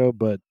Pacheco,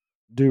 but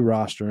do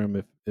roster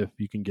him if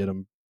you can get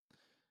him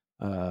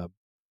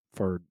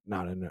for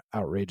not an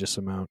outrageous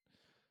amount.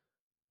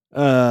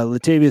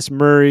 Latavius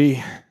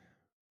Murray,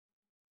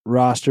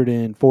 rostered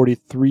in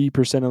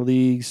 43% of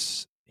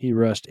leagues. He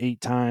rushed 8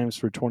 times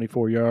for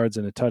 24 yards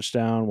and a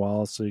touchdown while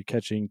also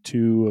catching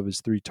 2 of his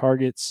 3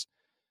 targets.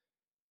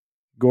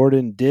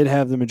 Gordon did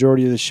have the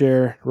majority of the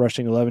share,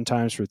 rushing 11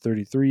 times for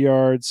 33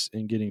 yards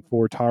and getting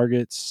 4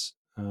 targets.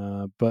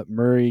 But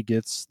Murray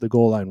gets the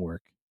goal line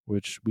work,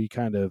 which we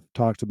kind of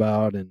talked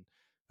about and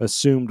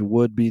assumed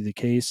would be the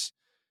case.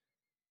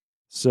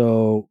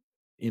 So,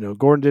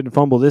 Gordon didn't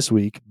fumble this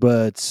week,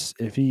 but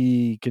if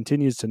he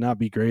continues to not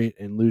be great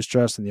and lose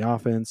trust in the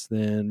offense,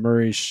 then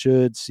Murray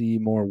should see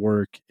more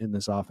work in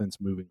this offense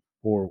moving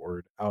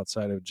forward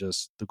outside of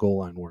just the goal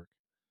line work.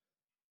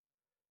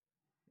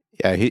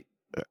 Yeah,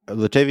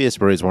 Latavius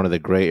Murray is one of the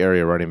gray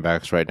area running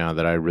backs right now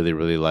that I really,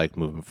 really like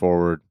moving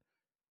forward.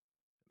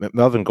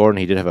 Melvin Gordon,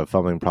 he did have a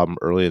fumbling problem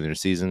early in the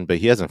season, but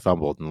he hasn't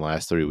fumbled in the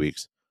last 3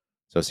 weeks.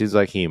 So it seems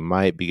like he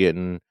might be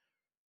getting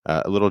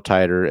a little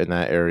tighter in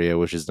that area,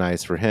 which is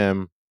nice for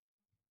him.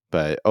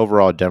 But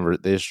overall, Denver,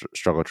 they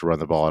struggled to run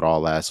the ball at all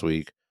last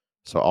week.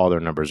 So all their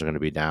numbers are going to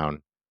be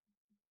down.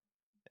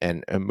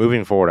 And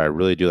moving forward, I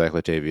really do like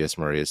Latavius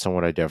Murray. It's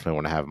someone I definitely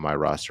want to have in my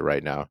roster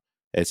right now.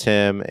 It's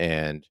him,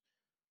 and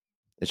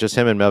it's just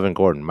him and Melvin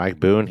Gordon. Mike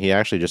Boone, he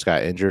actually just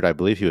got injured. I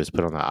believe he was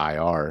put on the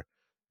IR,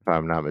 if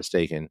I'm not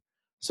mistaken.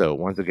 So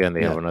once again,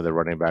 they have another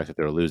running back that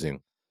they're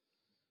losing.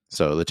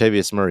 So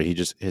Latavius Murray,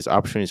 his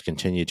opportunities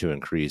continue to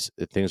increase.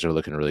 Things are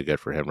looking really good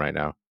for him right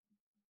now.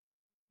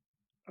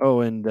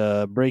 Oh, and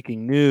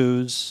breaking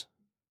news: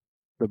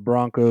 the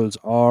Broncos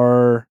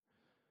are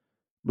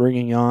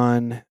bringing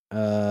on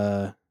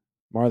Marlon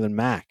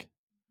Mack.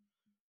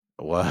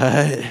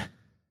 What? You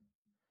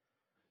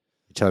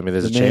telling me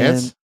there's The a man,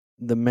 chance?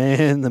 the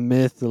man, the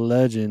myth, the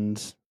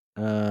legend.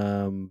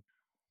 Um,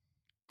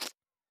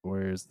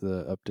 where's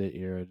the update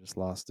here? I just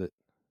lost it.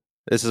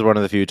 This is one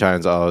of the few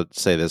times I'll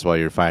say this while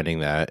you're finding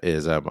that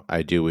is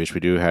I do wish we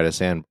do had a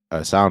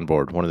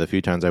soundboard. One of the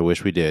few times I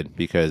wish we did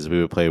because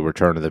we would play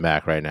Return to the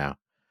Mac right now.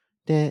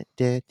 That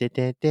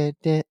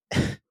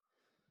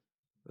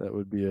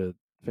would be a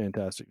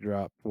fantastic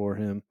drop for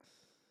him.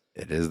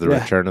 It is the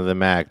Yeah, Return of the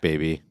Mac,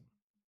 baby.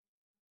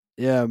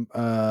 yeah.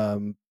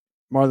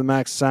 Marlon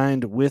Mack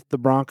signed with the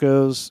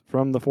Broncos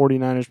from the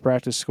 49ers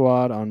practice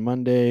squad on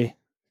Monday.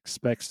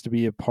 Expects to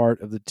be a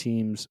part of the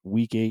team's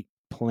Week 8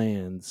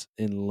 plans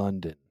in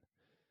London.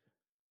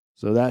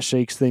 So that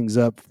shakes things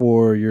up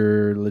for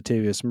your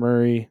Latavius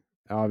Murray,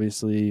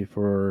 obviously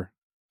for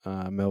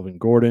Melvin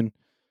Gordon.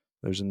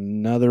 There's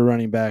another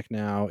running back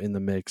now in the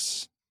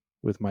mix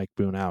with Mike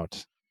Boone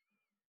out.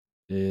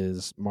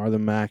 Is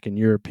Marlon Mack, in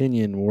your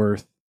opinion,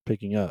 worth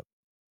picking up?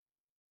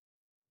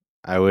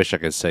 I wish I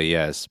could say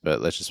yes,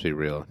 but let's just be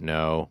real.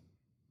 No.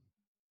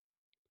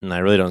 And I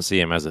really don't see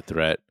him as a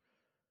threat.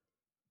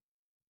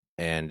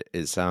 And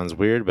it sounds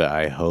weird, but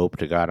I hope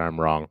to God I'm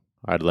wrong.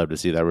 I'd love to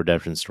see that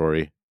redemption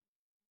story.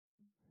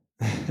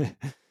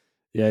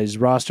 Yeah, he's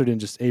rostered in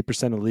just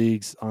 8% of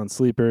leagues on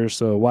Sleeper,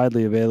 so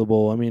widely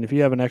available. I mean, if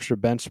you have an extra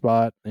bench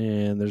spot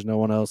and there's no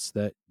one else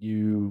that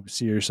you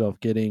see yourself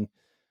getting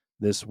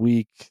this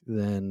week,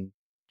 then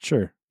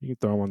sure, you can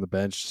throw him on the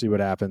bench, see what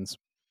happens.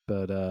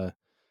 But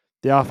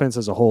the offense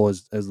as a whole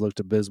has looked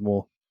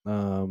abysmal.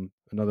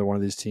 Another one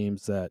of these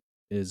teams that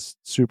is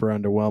super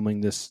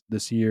underwhelming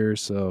this year.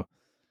 So,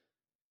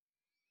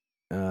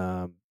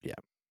 yeah.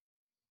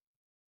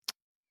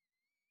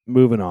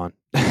 Moving on.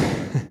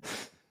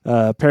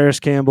 Paris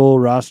Campbell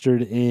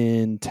rostered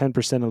in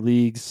 10% of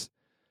leagues.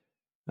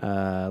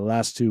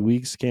 Last 2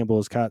 weeks, Campbell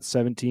has caught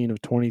 17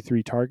 of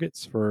 23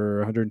 targets for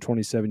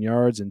 127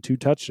 yards and 2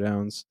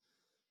 touchdowns.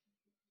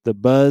 The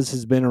buzz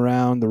has been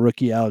around the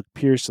rookie Alec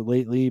Pierce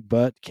lately,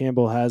 but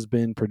Campbell has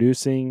been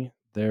producing.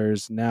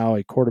 There's now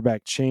a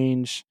quarterback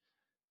change,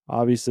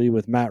 obviously,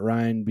 with Matt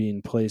Ryan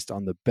being placed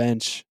on the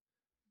bench.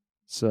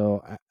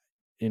 So, I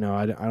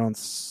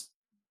don't,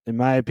 in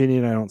my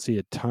opinion, I don't see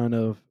a ton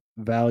of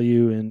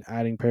value in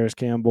adding Paris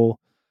Campbell.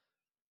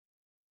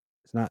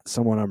 It's not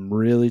someone I'm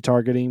really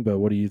targeting, but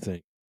what do you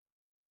think?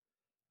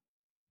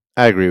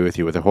 I agree with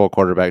you. With the whole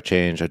quarterback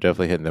change, I'm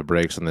definitely hitting the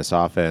brakes on this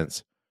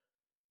offense.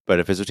 But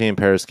if it's between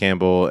Paris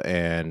Campbell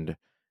and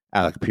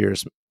Alec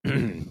Pierce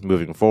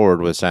moving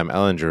forward with Sam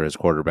Ellinger as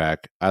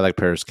quarterback, I like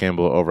Paris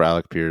Campbell over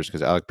Alec Pierce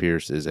because Alec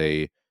Pierce is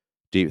a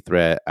deep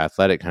threat,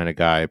 athletic kind of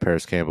guy.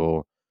 Paris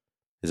Campbell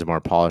is a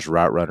more polished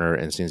route runner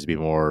and seems to be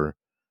more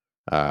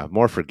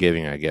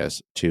forgiving, I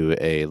guess, to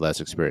a less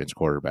experienced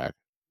quarterback.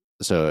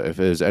 So if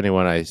there's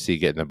anyone I see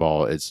getting the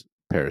ball, it's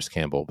Paris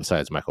Campbell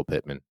besides Michael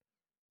Pittman.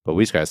 But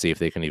we just got to see if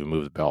they can even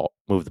move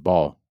the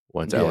ball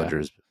once Yeah.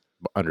 Ellinger's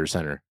under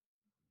center.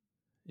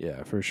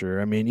 Yeah, for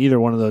sure. I mean, either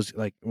one of those,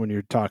 like when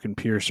you're talking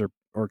Pierce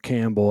or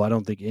Campbell, I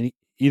don't think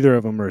either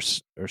of them are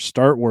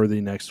start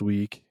worthy next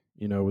week.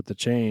 With the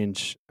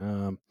change,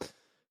 the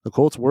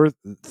Colts were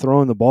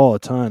throwing the ball a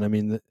ton. I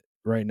mean,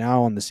 right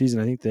now on the season,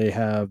 I think they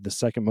have the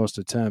second most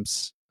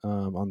attempts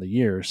on the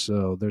year.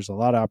 So there's a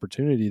lot of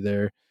opportunity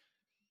there.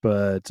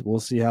 But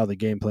we'll see how the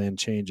game plan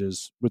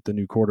changes with the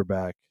new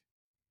quarterback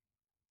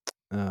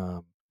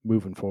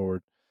moving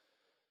forward,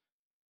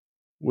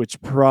 which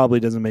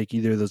probably doesn't make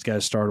either of those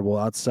guys startable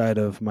outside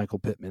of Michael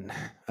Pittman.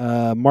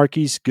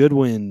 Marquise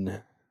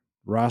Goodwin,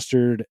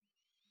 rostered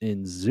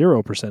in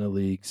 0% of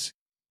leagues,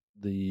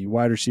 the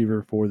wide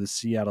receiver for the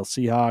Seattle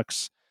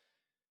Seahawks.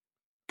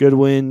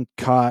 Goodwin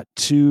caught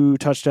 2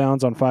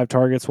 touchdowns on 5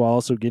 targets while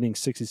also getting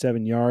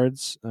 67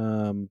 yards.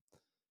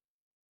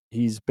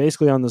 He's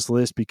basically on this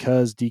list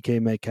because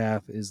DK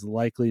Metcalf is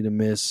likely to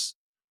miss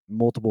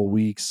multiple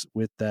weeks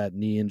with that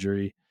knee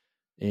injury.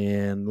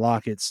 And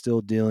Lockett's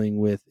still dealing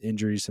with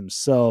injuries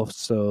himself,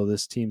 so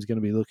this team's going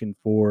to be looking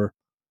for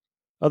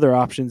other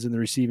options in the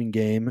receiving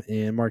game,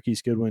 and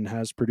Marquise Goodwin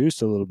has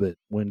produced a little bit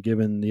when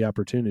given the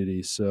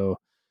opportunity. So,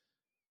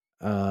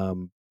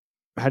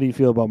 how do you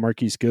feel about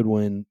Marquise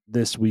Goodwin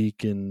this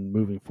week and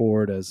moving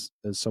forward as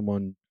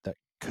someone that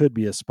could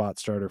be a spot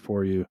starter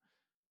for you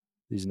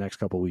these next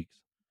couple weeks?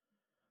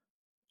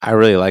 I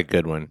really like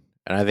Goodwin,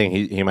 and I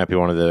think he might be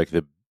one of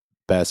the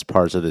best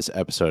parts of this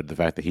episode. The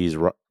fact that he's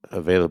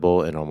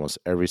available in almost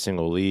every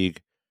single league,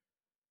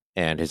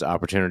 and his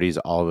opportunities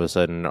all of a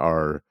sudden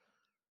are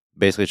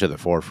basically to the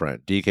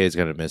forefront. DK is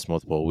going to miss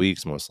multiple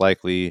weeks, most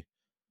likely,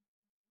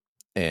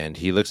 and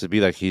he looks to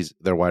be like he's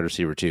their wide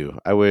receiver too.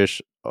 I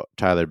wish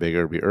Tyler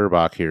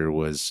Urbach here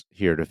was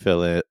here to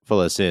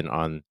fill us in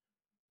on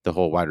the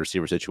whole wide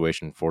receiver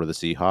situation for the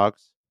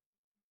Seahawks.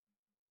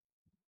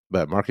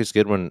 But Marcus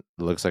Goodwin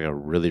looks like a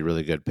really,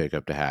 really good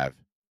pickup to have.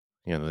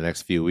 The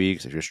next few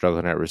weeks, if you're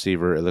struggling at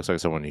receiver, it looks like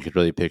someone you could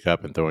really pick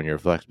up and throw in your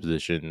flex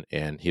position,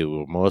 and he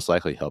will most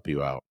likely help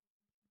you out.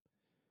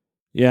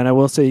 Yeah, and I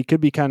will say he could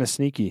be kind of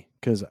sneaky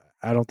because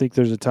I don't think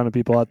there's a ton of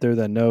people out there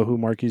that know who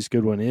Marquise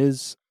Goodwin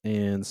is,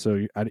 and so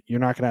you're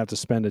not going to have to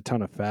spend a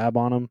ton of fab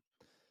on him.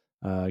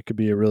 It could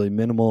be a really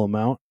minimal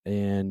amount,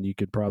 and you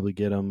could probably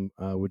get him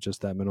with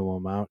just that minimal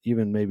amount,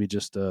 even maybe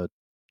just a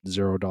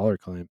 $0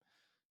 claim.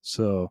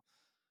 So,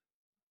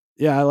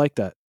 yeah, I like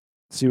that.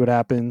 See what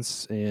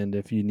happens, and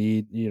if you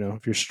need,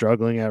 if you're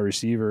struggling at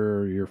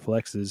receiver or your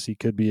flexes, he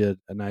could be a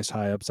nice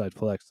high upside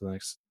flex the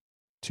next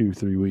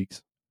 2-3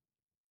 weeks.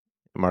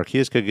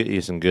 Marquise could get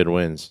you some good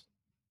wins.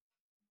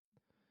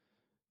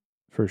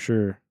 For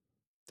sure.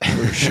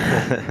 For sure.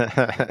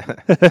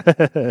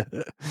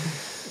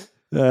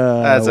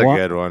 That's a Wa-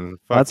 good one.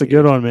 Fuck that's a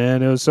good you. one,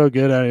 man. It was so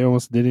good, I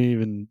almost didn't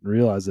even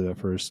realize it at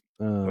first.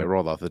 It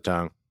rolled off the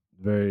tongue.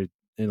 Very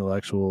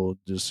intellectual,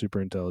 just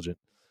super intelligent.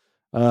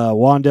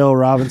 Wandale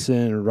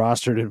Robinson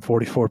rostered in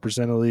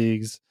 44% of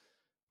leagues.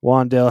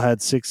 Wandale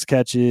had 6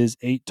 catches,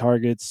 8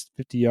 targets,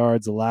 50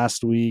 yards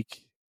last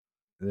week.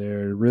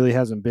 There really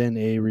hasn't been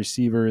a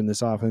receiver in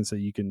this offense that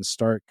you can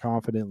start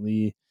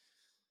confidently.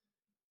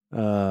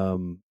 But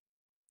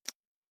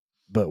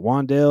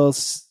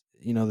Wandale's,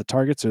 the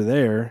targets are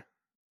there.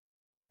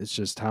 It's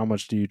just how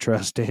much do you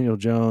trust Daniel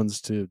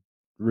Jones to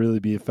really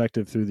be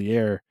effective through the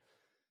air?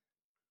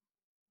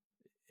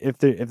 If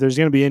there's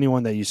going to be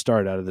anyone that you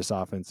start out of this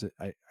offense,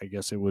 I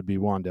guess it would be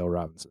Wandale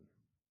Robinson.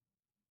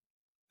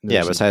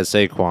 Yeah, besides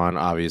Saquon,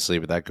 obviously,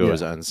 but that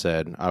goes Yeah.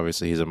 unsaid.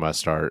 Obviously, he's a must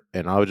start.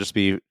 And I'll just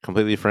be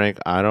completely frank.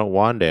 I don't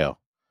want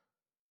Dale.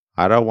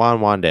 I don't want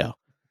Wandale.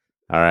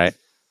 All right.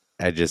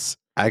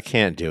 I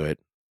can't do it.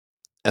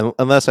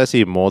 Unless I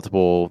see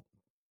multiple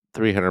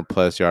 300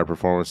 plus yard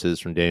performances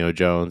from Daniel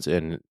Jones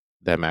and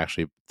them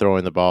actually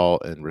throwing the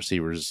ball and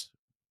receivers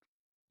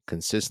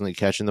consistently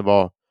catching the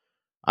ball,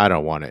 I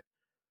don't want it.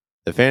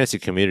 The fantasy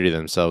community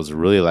themselves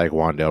really like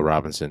Wandale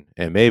Robinson.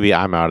 And maybe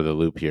I'm out of the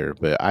loop here,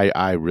 but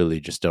I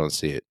really just don't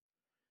see it.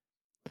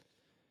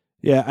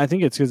 Yeah, I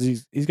think it's because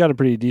he's got a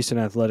pretty decent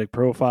athletic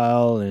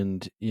profile,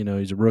 and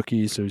he's a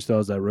rookie, so he still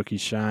has that rookie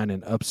shine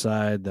and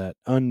upside, that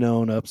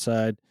unknown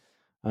upside.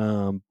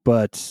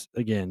 But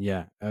again,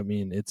 yeah, I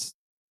mean it's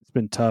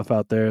been tough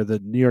out there. The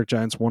New York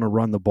Giants want to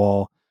run the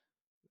ball.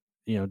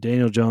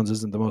 Daniel Jones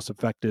isn't the most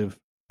effective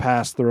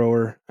pass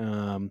thrower,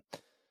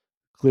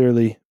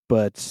 clearly,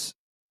 but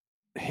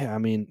yeah, I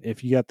mean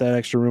if you got that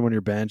extra room on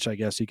your bench, I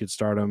guess you could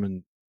start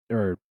him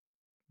or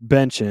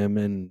bench him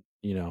and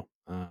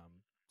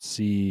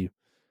see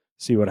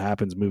what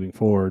happens moving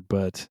forward.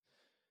 But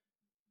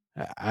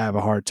I have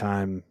a hard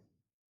time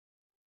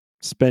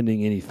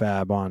spending any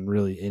fab on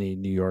really any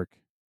New York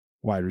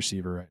wide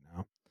receiver right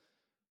now.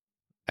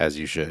 As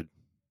you should.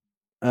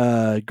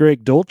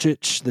 Greg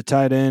Dulcich, the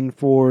tight end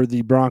for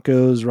the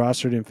Broncos,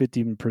 rostered in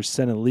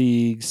 50% of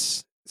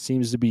leagues,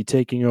 seems to be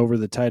taking over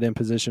the tight end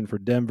position for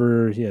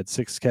Denver. He had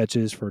 6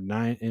 catches for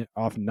 9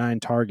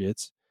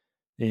 targets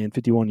and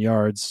 51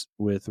 yards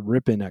with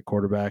Rippon at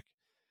quarterback.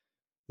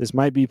 This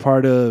might be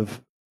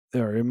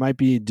it might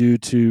be due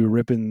to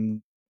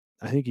Rippon.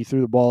 I think he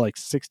threw the ball like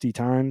 60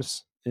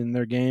 times in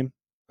their game,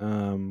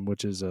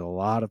 which is a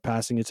lot of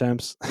passing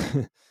attempts.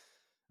 I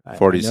know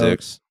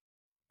 46.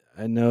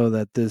 I know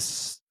that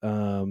this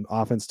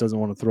offense doesn't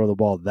want to throw the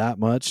ball that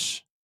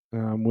much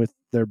with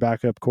their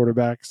backup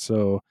quarterback.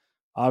 So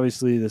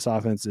obviously, this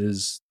offense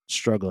is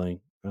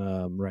struggling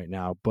right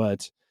now.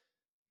 But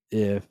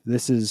if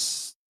this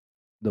is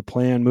the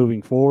plan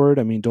moving forward,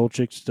 I mean,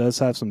 Dolchich does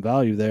have some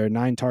value there.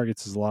 9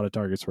 targets is a lot of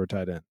targets for a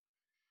tight end.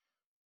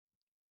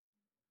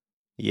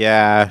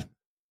 Yeah,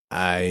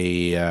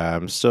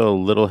 I'm still a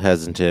little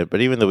hesitant,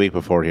 but even the week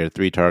before, he had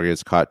 3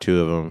 targets, caught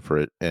 2 of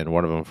them and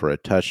one of them for a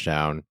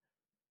touchdown.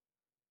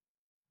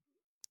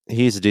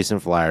 He's a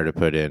decent flyer to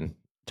put in.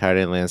 Tight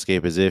end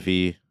landscape is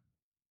iffy.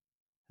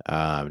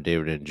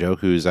 David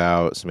Njoku's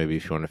out, so maybe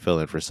if you want to fill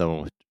in for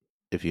someone,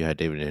 if you had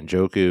David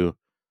Njoku,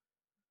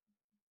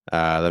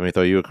 let me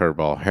throw you a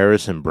curveball: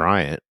 Harrison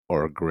Bryant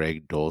or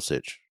Greg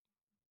Dulcich.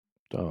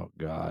 Oh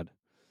God.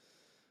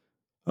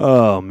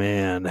 Oh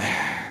man.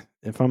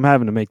 If I'm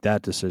having to make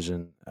that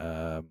decision,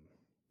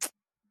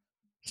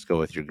 Just go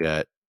with your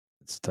gut.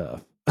 it's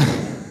tough.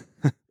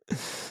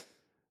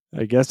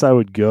 I guess I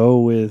would go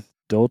with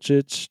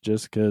Dolchich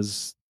just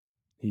because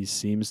he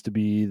seems to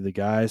be the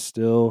guy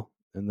still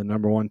and the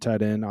number 1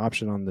 tight end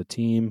option on the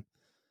team.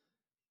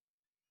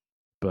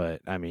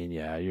 But I mean,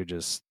 yeah,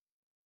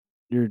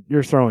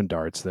 you're throwing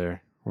darts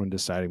there when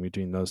deciding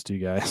between those 2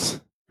 guys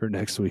for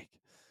next week.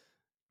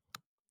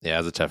 Yeah,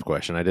 it's a tough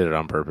question. I did it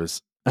on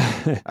purpose.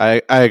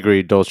 I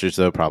agree. Dulcich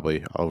though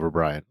probably over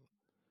Bryant.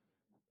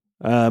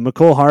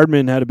 McCole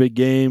Hardman had a big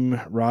game,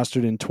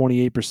 rostered in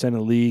 28%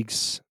 of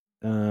leagues.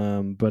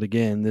 But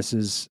again,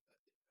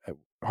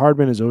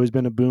 Hardman has always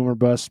been a boom or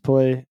bust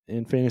play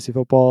in fantasy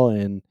football,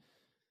 and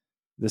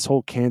this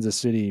whole Kansas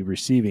City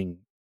receiving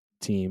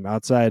team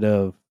outside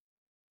of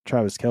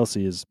Travis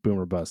Kelce is boom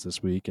or bust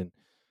this week. And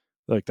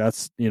look,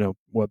 that's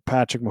what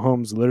Patrick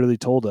Mahomes literally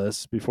told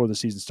us before the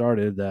season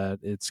started, that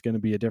it's going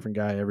to be a different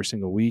guy every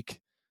single week.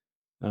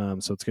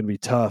 So it's going to be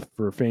tough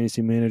for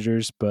fantasy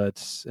managers,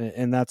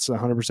 and that's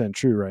 100%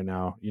 true right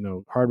now.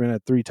 Hardman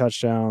had 3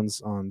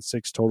 touchdowns on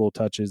 6 total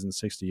touches and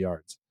 60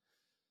 yards.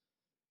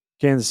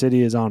 Kansas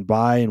City is on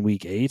bye in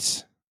week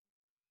 8.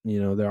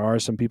 There are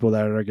some people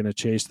that are going to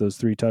chase those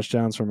 3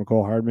 touchdowns from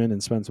McCole Hardman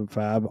and spend some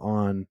fab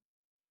on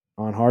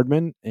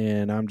Hardman,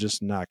 and I'm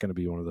just not going to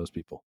be one of those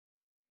people.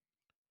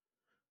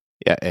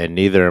 Yeah, and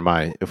neither am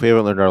I. If we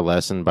haven't learned our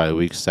lesson by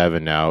week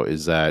 7 now,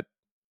 is that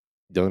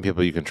the only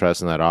people you can trust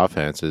in that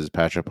offense is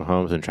Patrick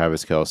Mahomes and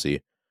Travis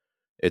Kelce.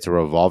 It's a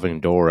revolving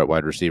door at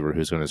wide receiver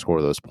who's going to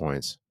score those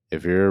points.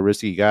 If you're a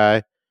risky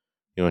guy,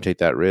 you want to take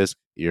that risk,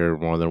 you're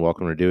more than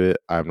welcome to do it.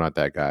 I'm not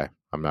that guy.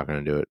 I'm not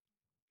going to do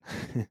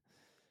it.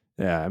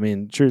 Yeah, I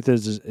mean, truth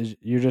is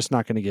you're just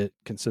not going to get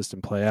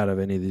consistent play out of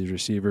any of these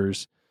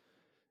receivers.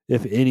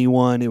 If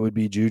anyone, it would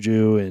be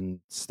Juju,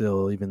 and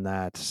still, even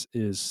that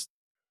is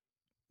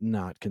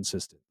not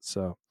consistent.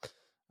 So,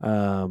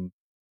 um,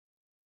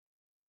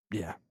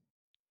 yeah,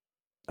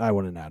 I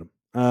wouldn't add him.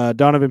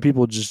 Donovan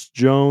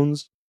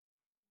Peoples-Jones,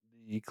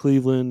 the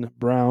Cleveland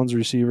Browns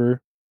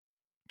receiver,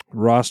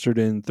 rostered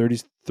in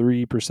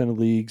 33% of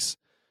leagues.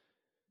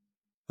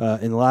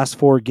 In the last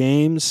 4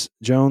 games,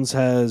 Jones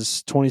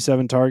has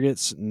 27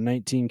 targets,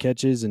 19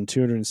 catches, and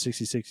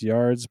 266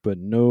 yards, but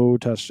no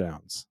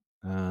touchdowns.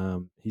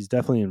 He's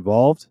definitely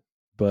involved,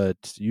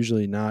 but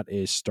usually not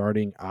a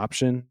starting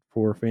option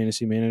for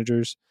fantasy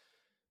managers.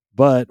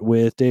 But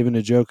with David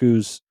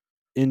Njoku's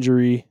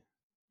injury,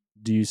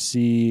 do you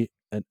see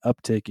an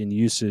uptick in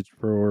usage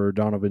for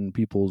Donovan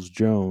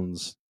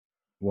Peoples-Jones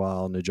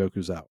while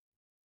Njoku's out?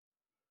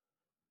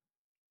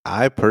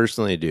 I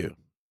personally do.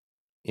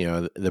 You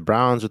know, the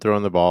Browns are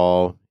throwing the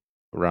ball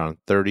around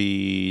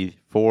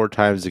 34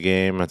 times a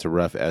game. That's a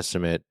rough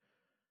estimate.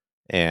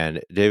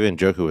 And David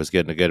Njoku was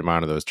getting a good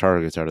amount of those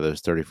targets out of those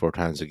 34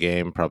 times a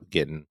game, probably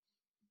getting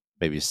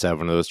maybe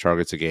 7 of those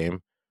targets a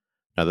game.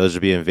 Now, those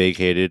are being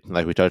vacated.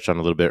 Like we touched on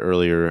a little bit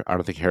earlier, I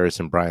don't think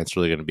Harrison Bryant's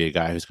really going to be a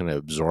guy who's going to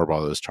absorb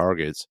all those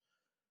targets.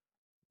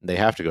 They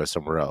have to go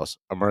somewhere else.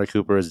 Amari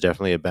Cooper is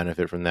definitely a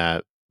benefit from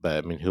that.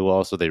 But, I mean, who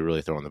else are they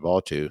really throwing the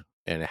ball to?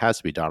 And it has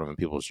to be Donovan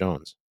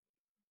Peoples-Jones.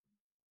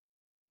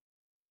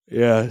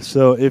 Yeah.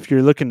 So if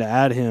you're looking to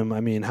add him, I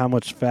mean, how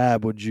much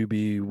fab would you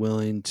be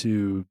willing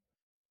to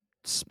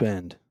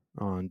spend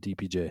on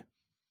DPJ?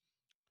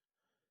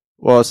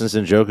 Well, since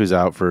Njoku's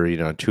out for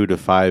 2 to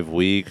 5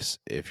 weeks,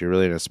 if you're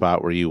really in a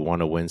spot where you want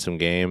to win some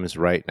games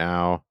right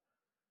now,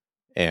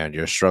 and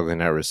you're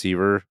struggling at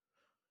receiver,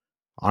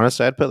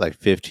 honestly, I'd put like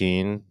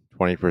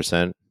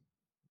 15-20%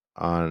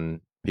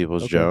 on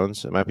Peoples Okay.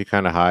 Jones. It might be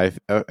kind of high.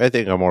 I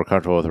think I'm more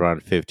comfortable with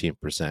around 15%,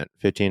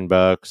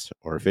 $15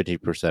 or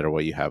 50% of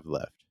what you have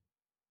left.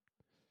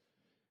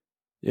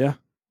 Yeah.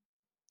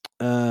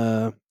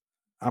 I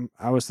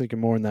was thinking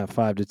more in that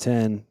 5 to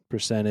 10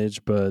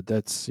 percentage, but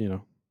that's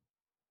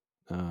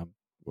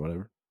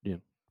whatever.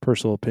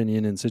 Personal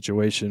opinion and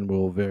situation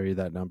will vary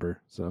that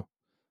number. So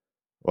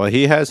Well,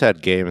 he has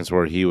had games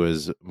where he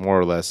was more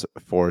or less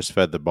force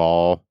fed the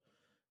ball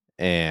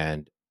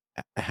and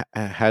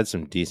had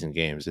some decent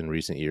games in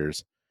recent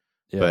years,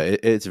 yeah. but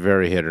it's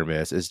very hit or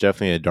miss. It's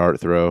definitely a dart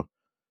throw.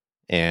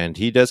 And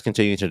he does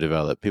continue to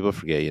develop. People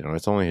forget,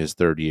 it's only his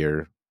 3rd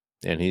year,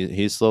 and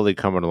he's slowly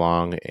coming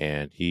along,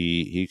 and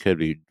he could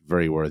be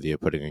very worthy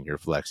of putting in your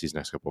flex these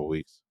next couple of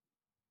weeks.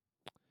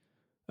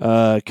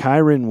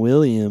 Kyron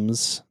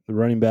Williams, the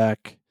running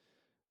back.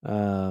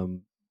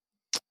 Um,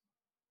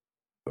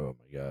 oh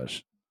my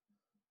gosh,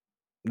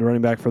 the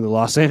running back for the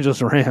Los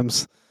Angeles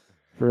Rams.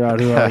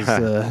 Forgot who I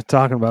was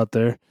talking about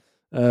there.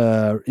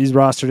 He's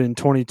rostered in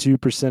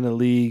 22% of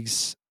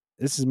leagues.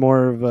 This is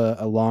more of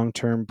a long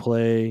term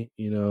play.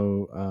 We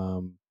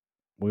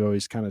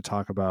always kind of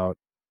talk about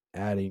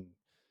adding,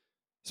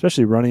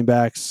 especially running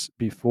backs,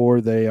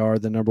 before they are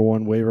the number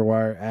one waiver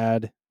wire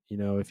ad.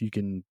 If you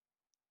can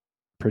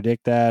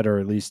predict that or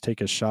at least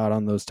take a shot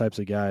on those types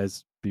of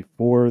guys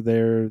before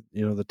they're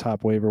the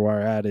top waiver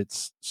wire ad,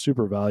 it's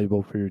super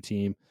valuable for your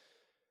team.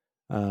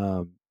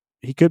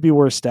 He could be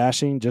worth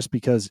stashing just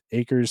because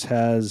Akers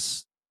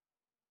has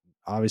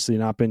obviously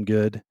not been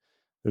good.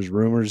 There's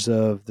rumors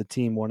of the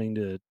team wanting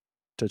to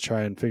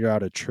try and figure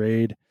out a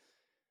trade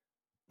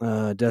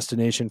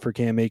destination for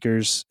Cam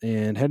Akers,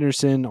 and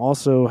Henderson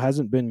also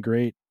hasn't been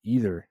great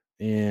either.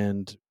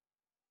 And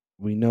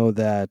we know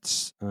that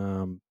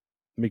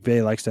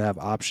McVay likes to have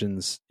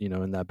options,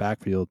 in that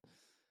backfield.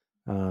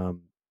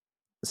 Um,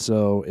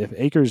 so if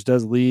Akers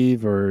does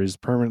leave or is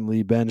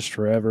permanently benched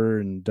forever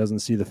and doesn't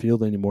see the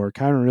field anymore,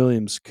 Kyron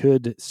Williams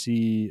could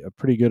see a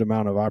pretty good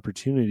amount of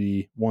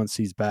opportunity once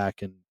he's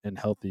back and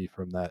healthy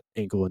from that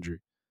ankle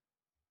injury.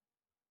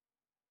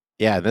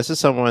 Yeah, this is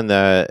someone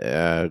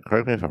that,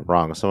 correct me if I'm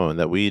wrong, someone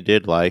that we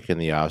did like in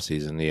the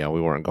offseason.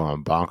 We weren't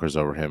going bonkers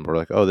over him. We're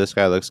like, oh, this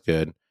guy looks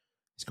good.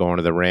 He's going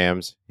to the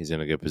Rams. He's in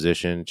a good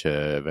position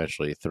to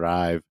eventually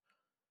thrive.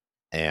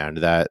 And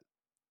that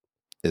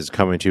is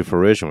coming to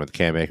fruition with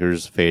Cam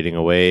Akers fading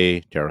away,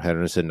 Darrell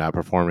Henderson not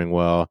performing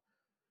well.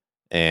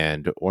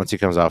 And once he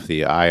comes off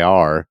the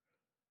IR,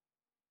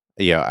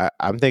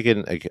 I'm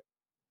thinking, like,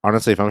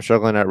 honestly, if I'm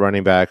struggling at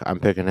running back,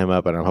 I'm picking him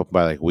up, and I'm hoping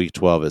by like week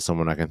 12 is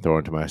someone I can throw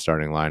into my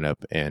starting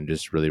lineup and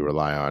just really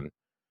rely on.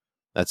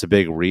 That's a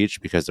big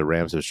reach because the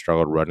Rams have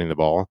struggled running the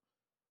ball.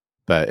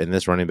 But in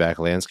this running back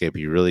landscape,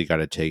 you really got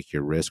to take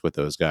your risk with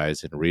those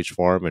guys and reach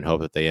for them and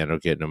hope that they end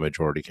up getting a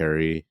majority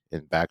carry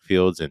in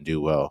backfields and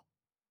do well.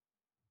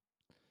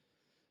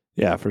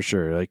 Yeah, for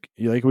sure. Like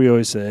we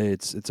always say,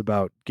 it's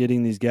about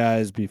getting these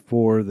guys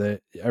before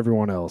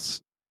everyone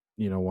else,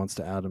 wants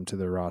to add them to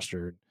their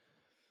roster.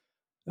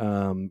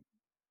 Um,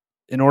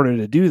 in order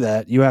to do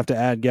that, you have to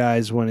add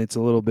guys when it's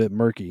a little bit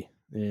murky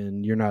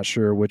and you're not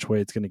sure which way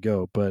it's going to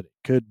go, but it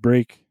could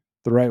break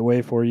the right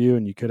way for you,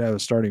 and you could have a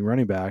starting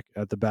running back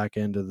at the back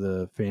end of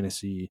the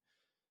fantasy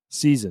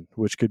season,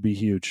 which could be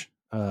huge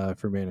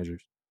for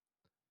managers,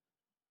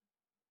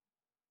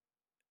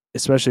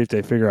 especially if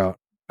they figure out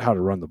how to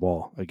run the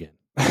ball again,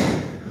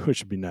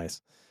 which would be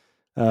nice.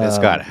 It's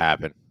got to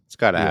happen. It's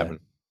got to happen.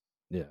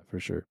 Yeah, for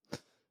sure.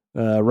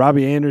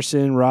 Robbie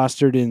Anderson,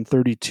 rostered in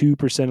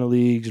 32% of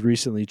leagues,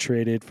 recently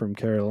traded from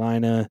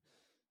Carolina.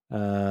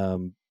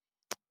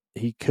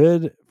 He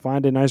could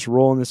find a nice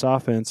role in this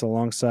offense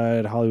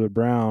alongside Hollywood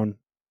Brown,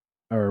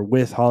 or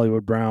with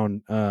Hollywood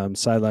Brown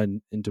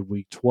sidelined into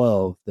week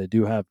 12. They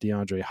do have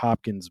DeAndre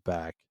Hopkins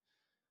back.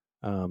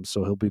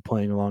 So he'll be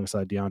playing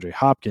alongside DeAndre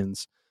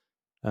Hopkins.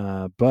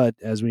 But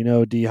as we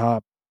know, D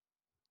Hop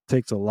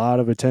takes a lot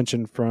of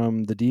attention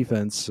from the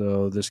defense.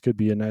 So this could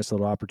be a nice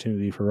little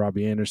opportunity for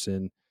Robbie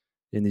Anderson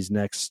in these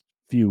next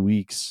few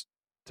weeks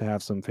to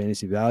have some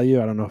fantasy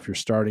value. I don't know if you're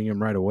starting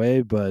him right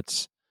away,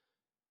 but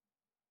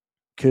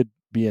could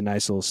be a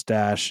nice little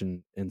stash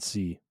and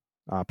C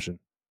option.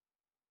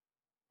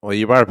 Well,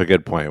 you brought up a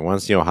good point.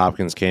 Once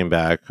Hopkins came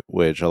back,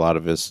 which a lot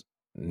of us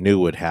knew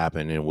would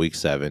happen in week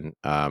 7,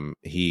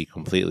 he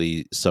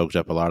completely soaked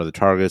up a lot of the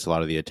targets, a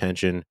lot of the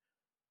attention.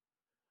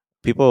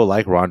 People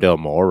like Rondale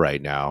Moore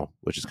right now,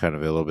 which is kind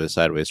of a little bit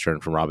sideways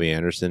turn from Robbie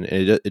Anderson.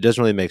 And it doesn't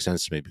really make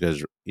sense to me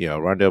because,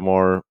 Rondale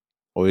Moore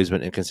always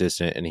been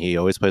inconsistent and he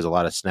always plays a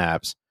lot of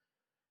snaps.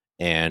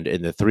 And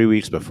in the 3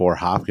 weeks before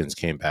Hopkins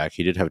came back,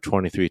 he did have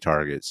 23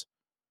 targets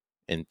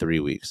in 3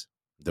 weeks.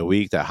 The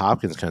week that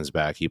Hopkins comes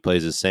back, he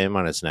plays the same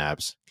amount of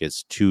snaps,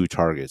 gets 2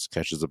 targets,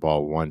 catches the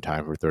ball 1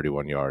 time for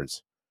 31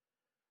 yards.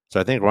 So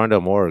I think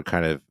Rondale Moore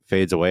kind of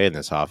fades away in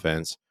this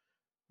offense.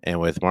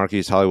 And with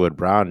Marquise Hollywood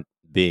Brown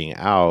being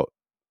out,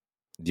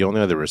 the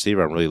only other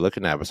receiver I'm really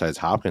looking at besides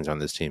Hopkins on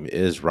this team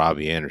is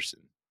Robbie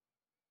Anderson.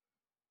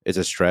 It's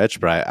a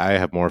stretch, but I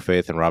have more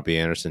faith in Robbie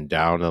Anderson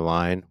down the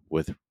line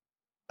with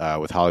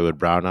Hollywood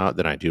Brown out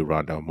than I do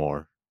Rondale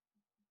Moore.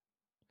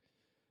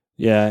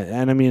 Yeah,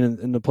 and I mean,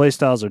 and the play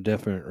styles are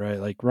different, right?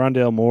 Like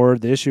Rondale Moore,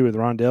 the issue with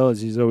Rondale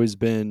is he's always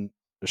been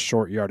a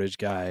short yardage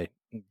guy,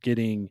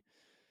 getting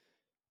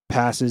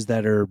passes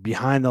that are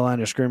behind the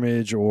line of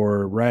scrimmage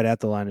or right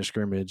at the line of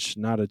scrimmage,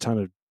 not a ton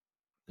of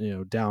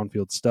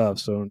downfield stuff.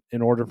 So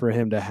in order for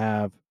him to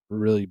have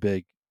really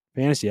big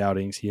fantasy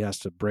outings, he has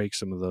to break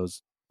some of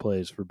those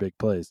plays for big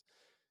plays,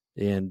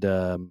 and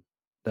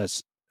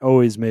that's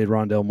always made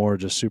Rondale Moore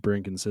just super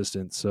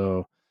inconsistent.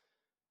 So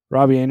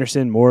Robbie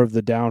Anderson, more of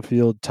the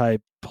downfield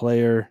type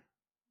player,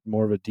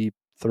 more of a deep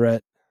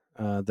threat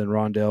than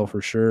Rondale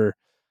for sure.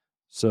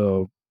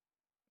 So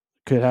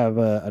could have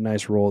a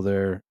nice role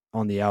there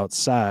on the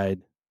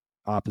outside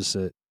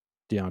opposite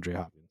DeAndre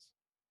Hopkins.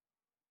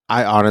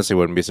 I honestly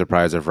wouldn't be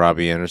surprised if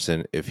Robbie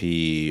Anderson, if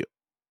he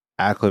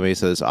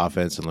acclimates to this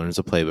offense and learns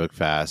the playbook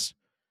fast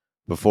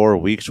before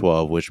week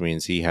 12, which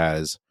means he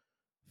has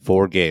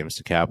 4 games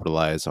to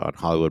capitalize on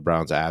Hollywood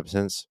Brown's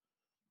absence.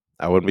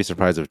 I wouldn't be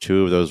surprised if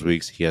 2 of those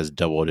weeks he has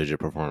double-digit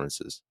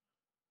performances.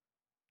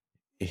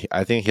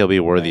 I think he'll be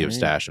worthy of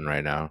stashing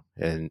right now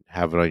and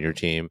have it on your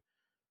team.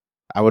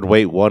 I would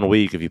wait 1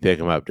 week if you pick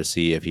him up to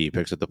see if he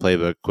picks up the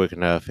playbook quick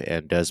enough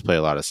and does play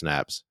a lot of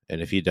snaps.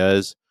 And if he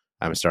does,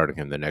 I'm starting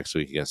him the next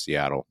week against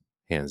Seattle,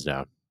 hands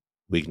down.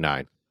 Week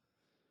 9.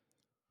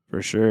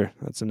 For sure.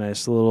 That's a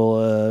nice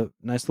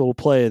little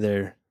play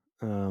there.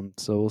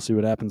 So we'll see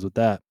what happens with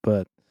that.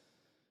 But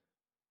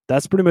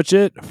that's pretty much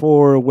it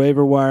for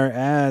waiver wire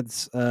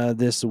ads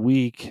this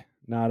week.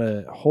 Not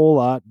a whole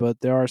lot,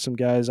 but there are some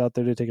guys out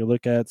there to take a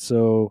look at.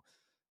 So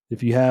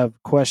if you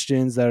have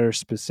questions that are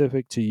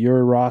specific to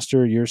your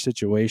roster, your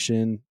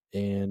situation,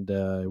 and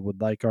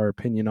would like our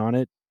opinion on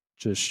it,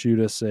 just shoot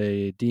us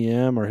a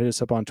DM or hit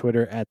us up on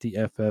Twitter at the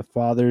FF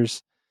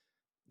Fathers,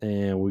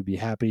 and we'd be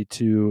happy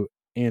to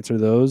answer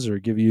those or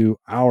give you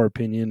our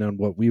opinion on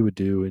what we would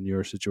do in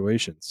your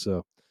situation.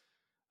 So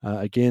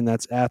again,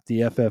 that's at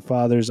the FF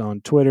Fathers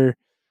on Twitter.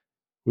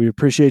 We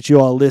appreciate you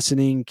all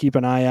listening. Keep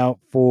an eye out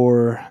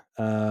for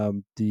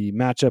the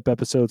matchup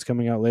episodes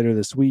coming out later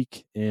this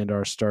week and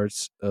our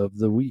starts of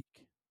the week.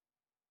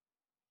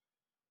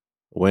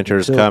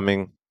 Winter's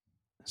coming.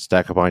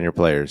 Stack up on your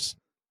players.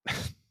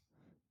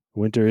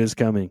 Winter is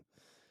coming.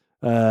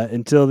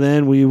 Until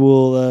then, we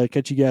will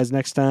catch you guys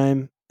next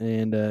time.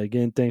 And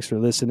again, thanks for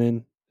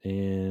listening,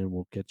 and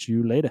we'll catch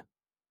you later.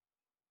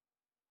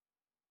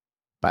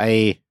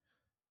 Bye.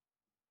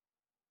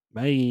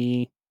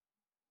 Bye.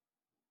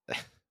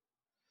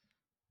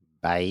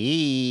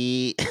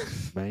 Bye.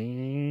 Bye.